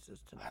Italy pizzas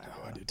tonight. I know,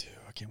 I do too.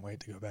 I can't wait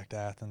to go back to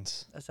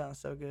Athens. That sounds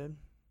so good.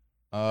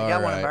 All I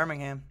got one in right.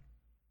 Birmingham.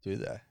 Do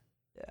they?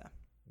 Yeah.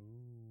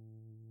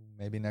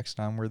 Maybe next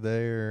time we're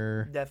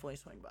there. Definitely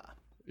swing by.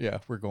 Yeah,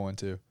 we're going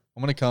to.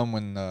 I'm gonna come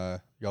when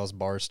y'all's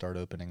bars start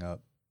opening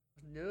up,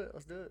 Let's do it.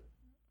 Let's do it.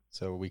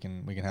 so we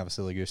can have a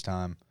silly goose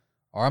time.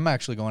 Or I'm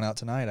actually going out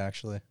tonight.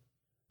 Actually,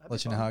 That'd let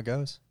be you know fun. how it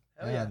goes.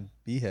 Hell yeah.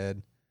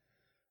 B-head.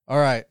 All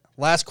right,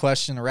 last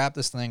question to wrap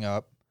this thing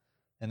up,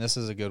 and this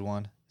is a good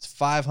one. It's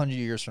 500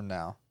 years from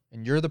now,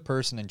 and you're the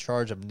person in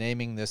charge of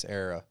naming this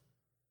era.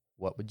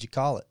 What would you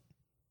call it?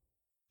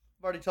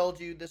 I've already told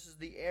you this is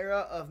the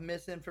era of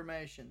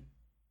misinformation.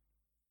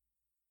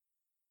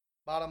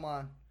 Bottom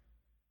line.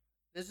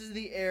 This is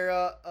the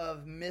era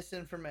of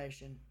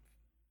misinformation,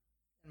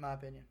 in my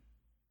opinion.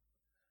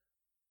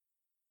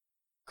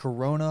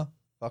 Corona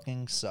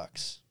fucking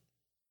sucks.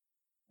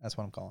 That's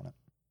what I'm calling it.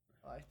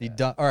 I like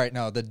that. All right,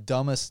 no, the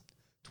dumbest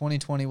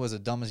 2020 was the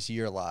dumbest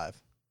year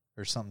alive,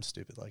 or something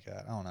stupid like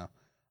that. I don't know.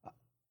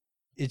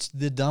 It's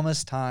the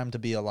dumbest time to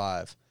be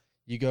alive.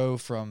 You go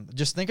from,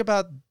 just think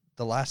about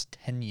the last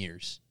 10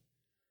 years.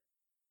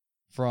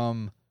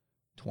 From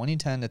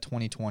 2010 to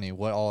 2020,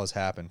 what all has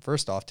happened?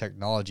 First off,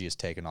 technology has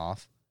taken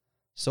off.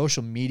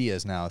 Social media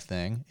is now a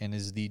thing and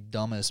is the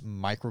dumbest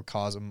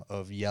microcosm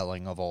of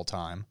yelling of all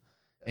time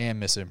and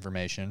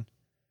misinformation.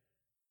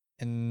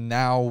 And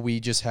now we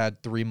just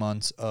had 3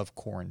 months of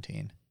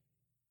quarantine.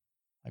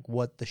 Like,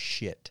 what the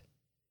shit?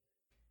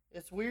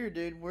 It's weird,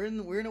 dude. We're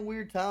in a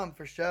weird time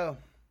for sure.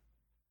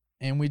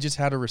 And we just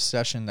had a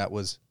recession that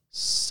was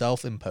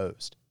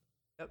self-imposed.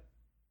 Yep.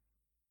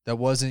 That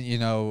wasn't,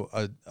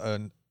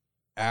 an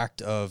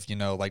act of,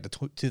 like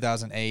the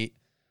 2008,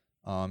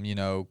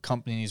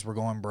 companies were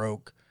going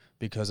broke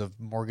because of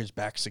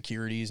mortgage-backed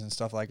securities and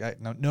stuff like that.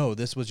 No,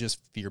 this was just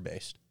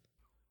fear-based.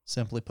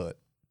 Simply put.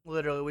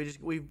 Literally,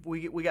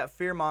 we got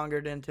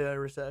fear-mongered into a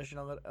recession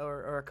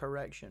or a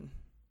correction.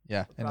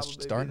 Yeah, and it's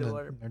Probably starting be the to,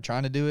 word. they're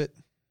trying to do it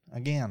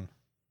again.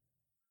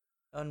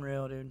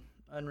 Unreal, dude.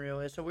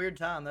 Unreal. It's a weird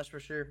time, that's for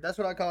sure. That's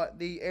what I call it.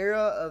 The era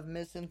of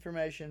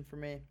misinformation for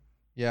me.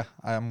 Yeah,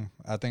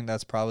 I think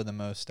that's probably the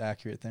most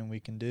accurate thing we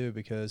can do,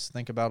 because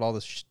think about all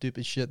the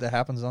stupid shit that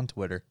happens on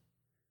Twitter.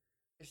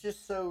 It's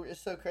just so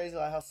crazy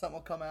like how something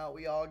will come out,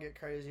 we all get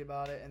crazy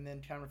about it, and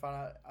then kind of find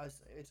out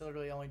it's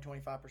literally only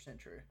 25%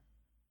 true.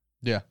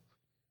 Yeah,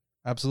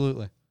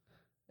 absolutely.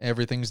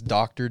 Everything's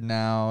doctored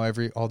now.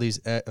 All these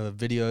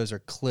videos are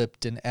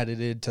clipped and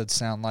edited to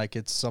sound like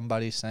it's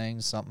somebody saying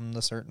something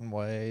a certain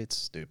way. It's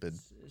stupid.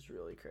 It's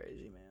really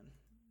crazy, man.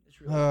 It's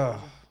really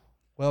crazy.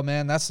 Well,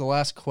 man, that's the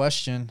last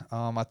question.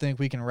 I think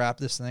we can wrap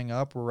this thing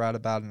up. We're at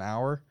about an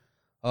hour.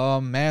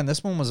 Man,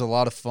 this one was a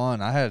lot of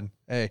fun. I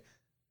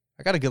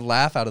got a good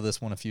laugh out of this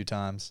one a few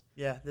times.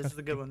 Yeah, this is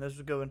a good one. This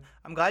is a good one.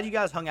 I'm glad you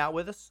guys hung out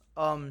with us.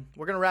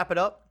 We're gonna wrap it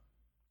up.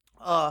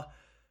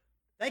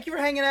 Thank you for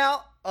hanging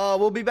out.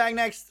 We'll be back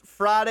next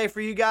Friday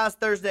for you guys,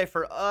 Thursday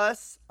for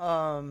us.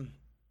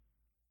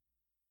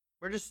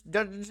 Here's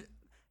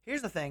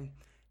the thing.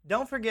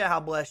 Don't forget how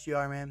blessed you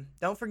are, man.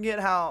 Don't forget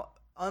how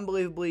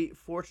unbelievably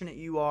fortunate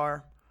you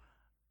are,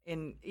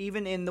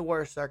 even in the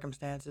worst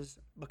circumstances,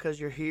 because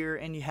you're here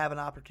and you have an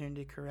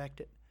opportunity to correct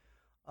it.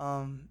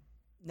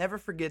 Never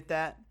forget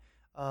that.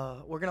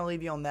 We're going to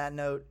leave you on that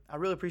note. I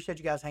really appreciate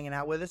you guys hanging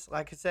out with us.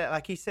 Like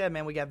he said,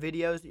 man, we got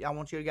videos. I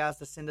want you guys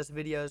to send us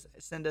videos,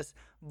 send us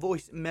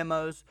voice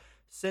memos,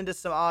 send us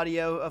some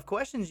audio of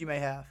questions you may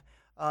have.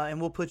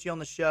 And we'll put you on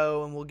the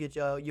show, and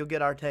you'll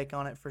get our take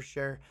on it for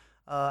sure.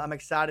 I'm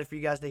excited for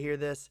you guys to hear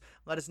this.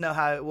 Let us know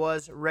how it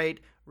was. Rate,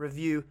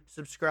 review,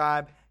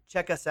 subscribe.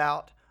 Check us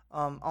out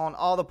on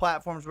all the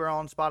platforms we're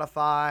on: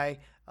 Spotify,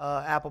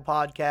 Apple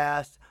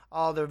Podcasts,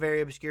 all the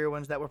very obscure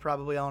ones that we're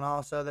probably on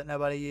also that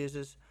nobody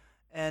uses.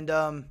 And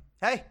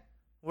hey,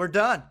 we're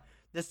done.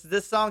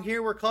 This song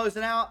here we're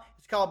closing out.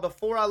 It's called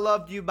 "Before I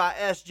Loved You" by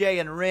SJ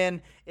and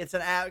Ren. It's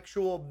an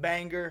actual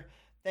banger.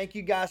 Thank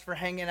you guys for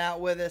hanging out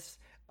with us.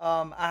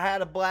 I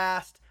had a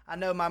blast. I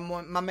know my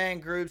man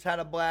Groups had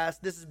a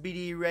blast. This is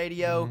BDE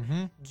Radio.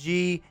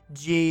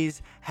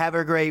 GG's. Have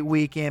a great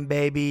weekend,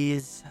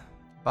 babies.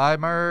 Bye,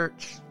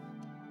 merch.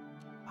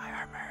 Buy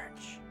our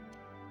merch.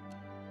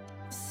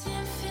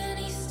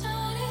 Symphony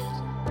started,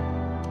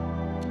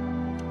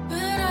 but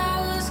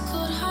I was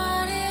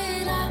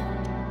cold-hearted.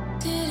 I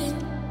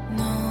didn't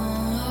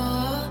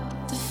know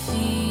the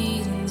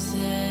feelings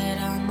that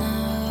I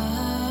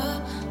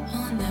know.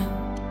 Oh no,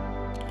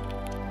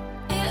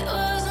 it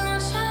was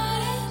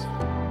uncharted,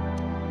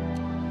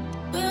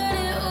 but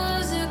it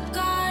was a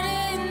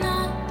garden. I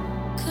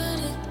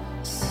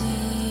couldn't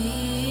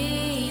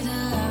see the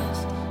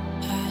life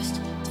past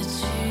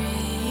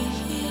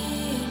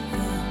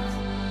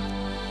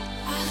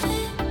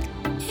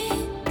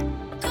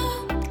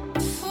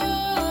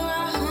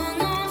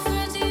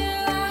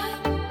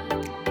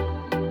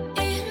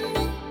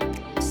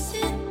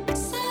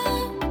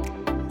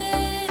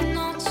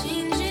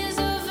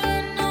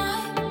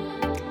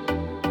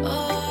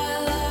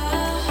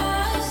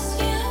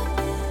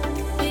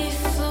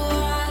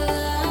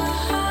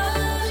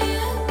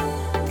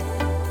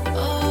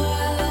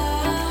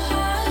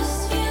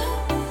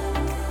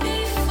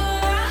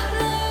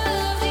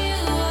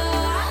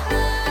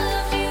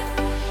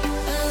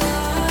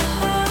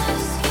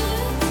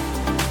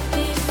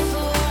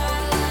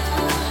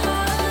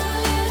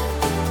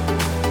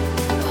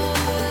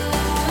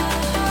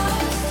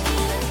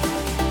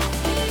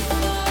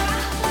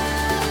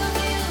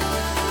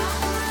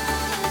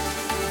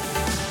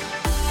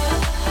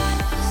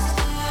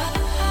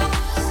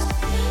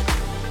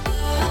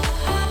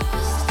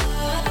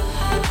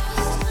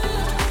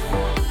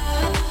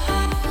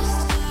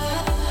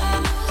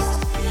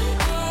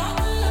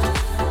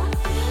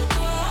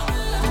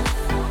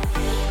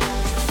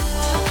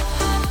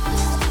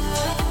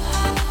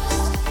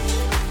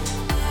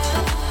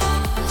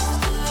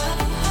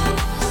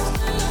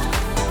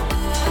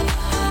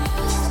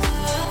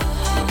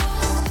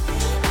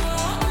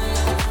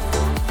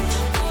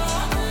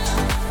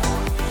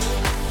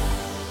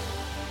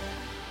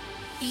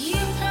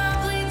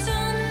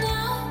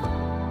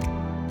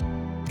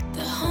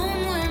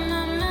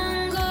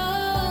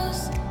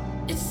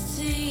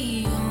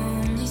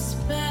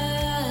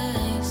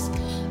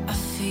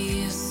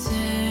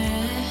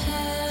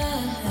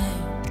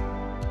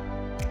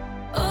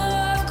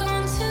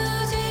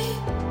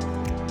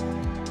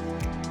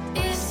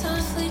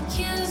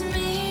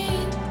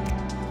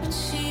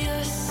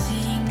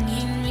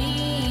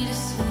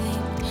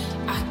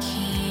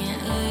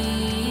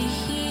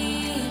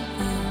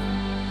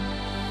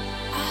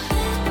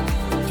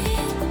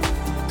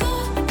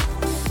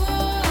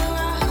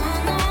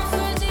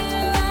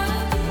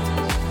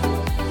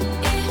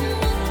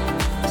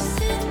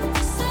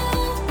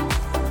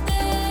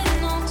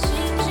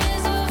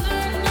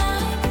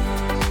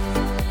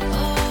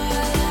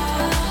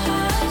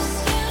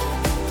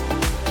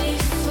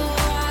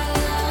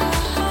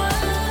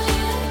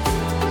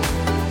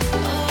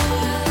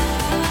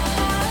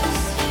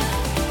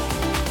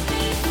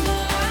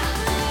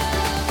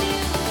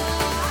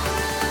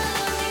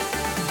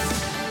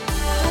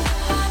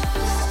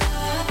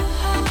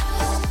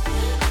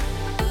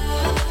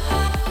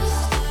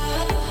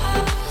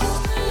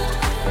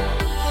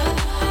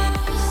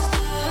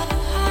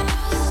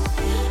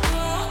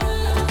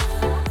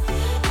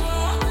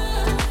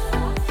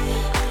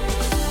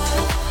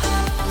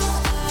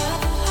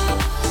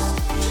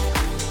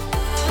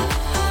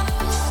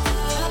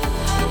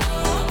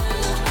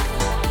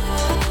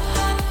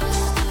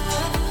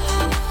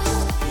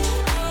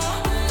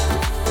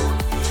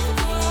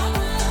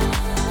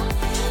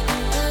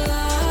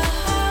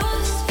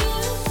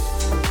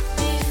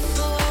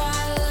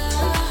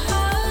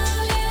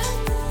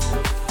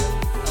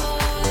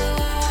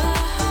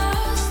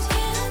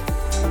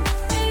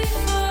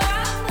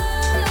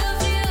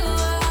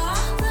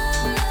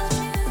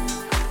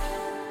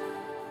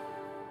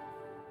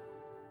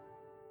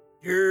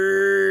Yeah.